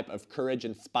same type of courage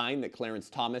and spine that Clarence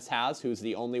Thomas has, who's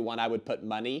the only one I would put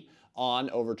money on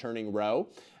overturning Roe.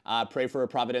 Pray for a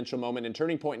providential moment and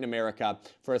turning point in America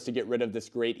for us to get rid of this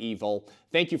great evil.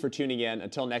 Thank you for tuning in.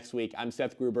 Until next week, I'm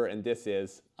Seth Gruber, and this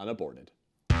is Unaborted.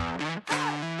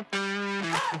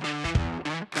 Hey!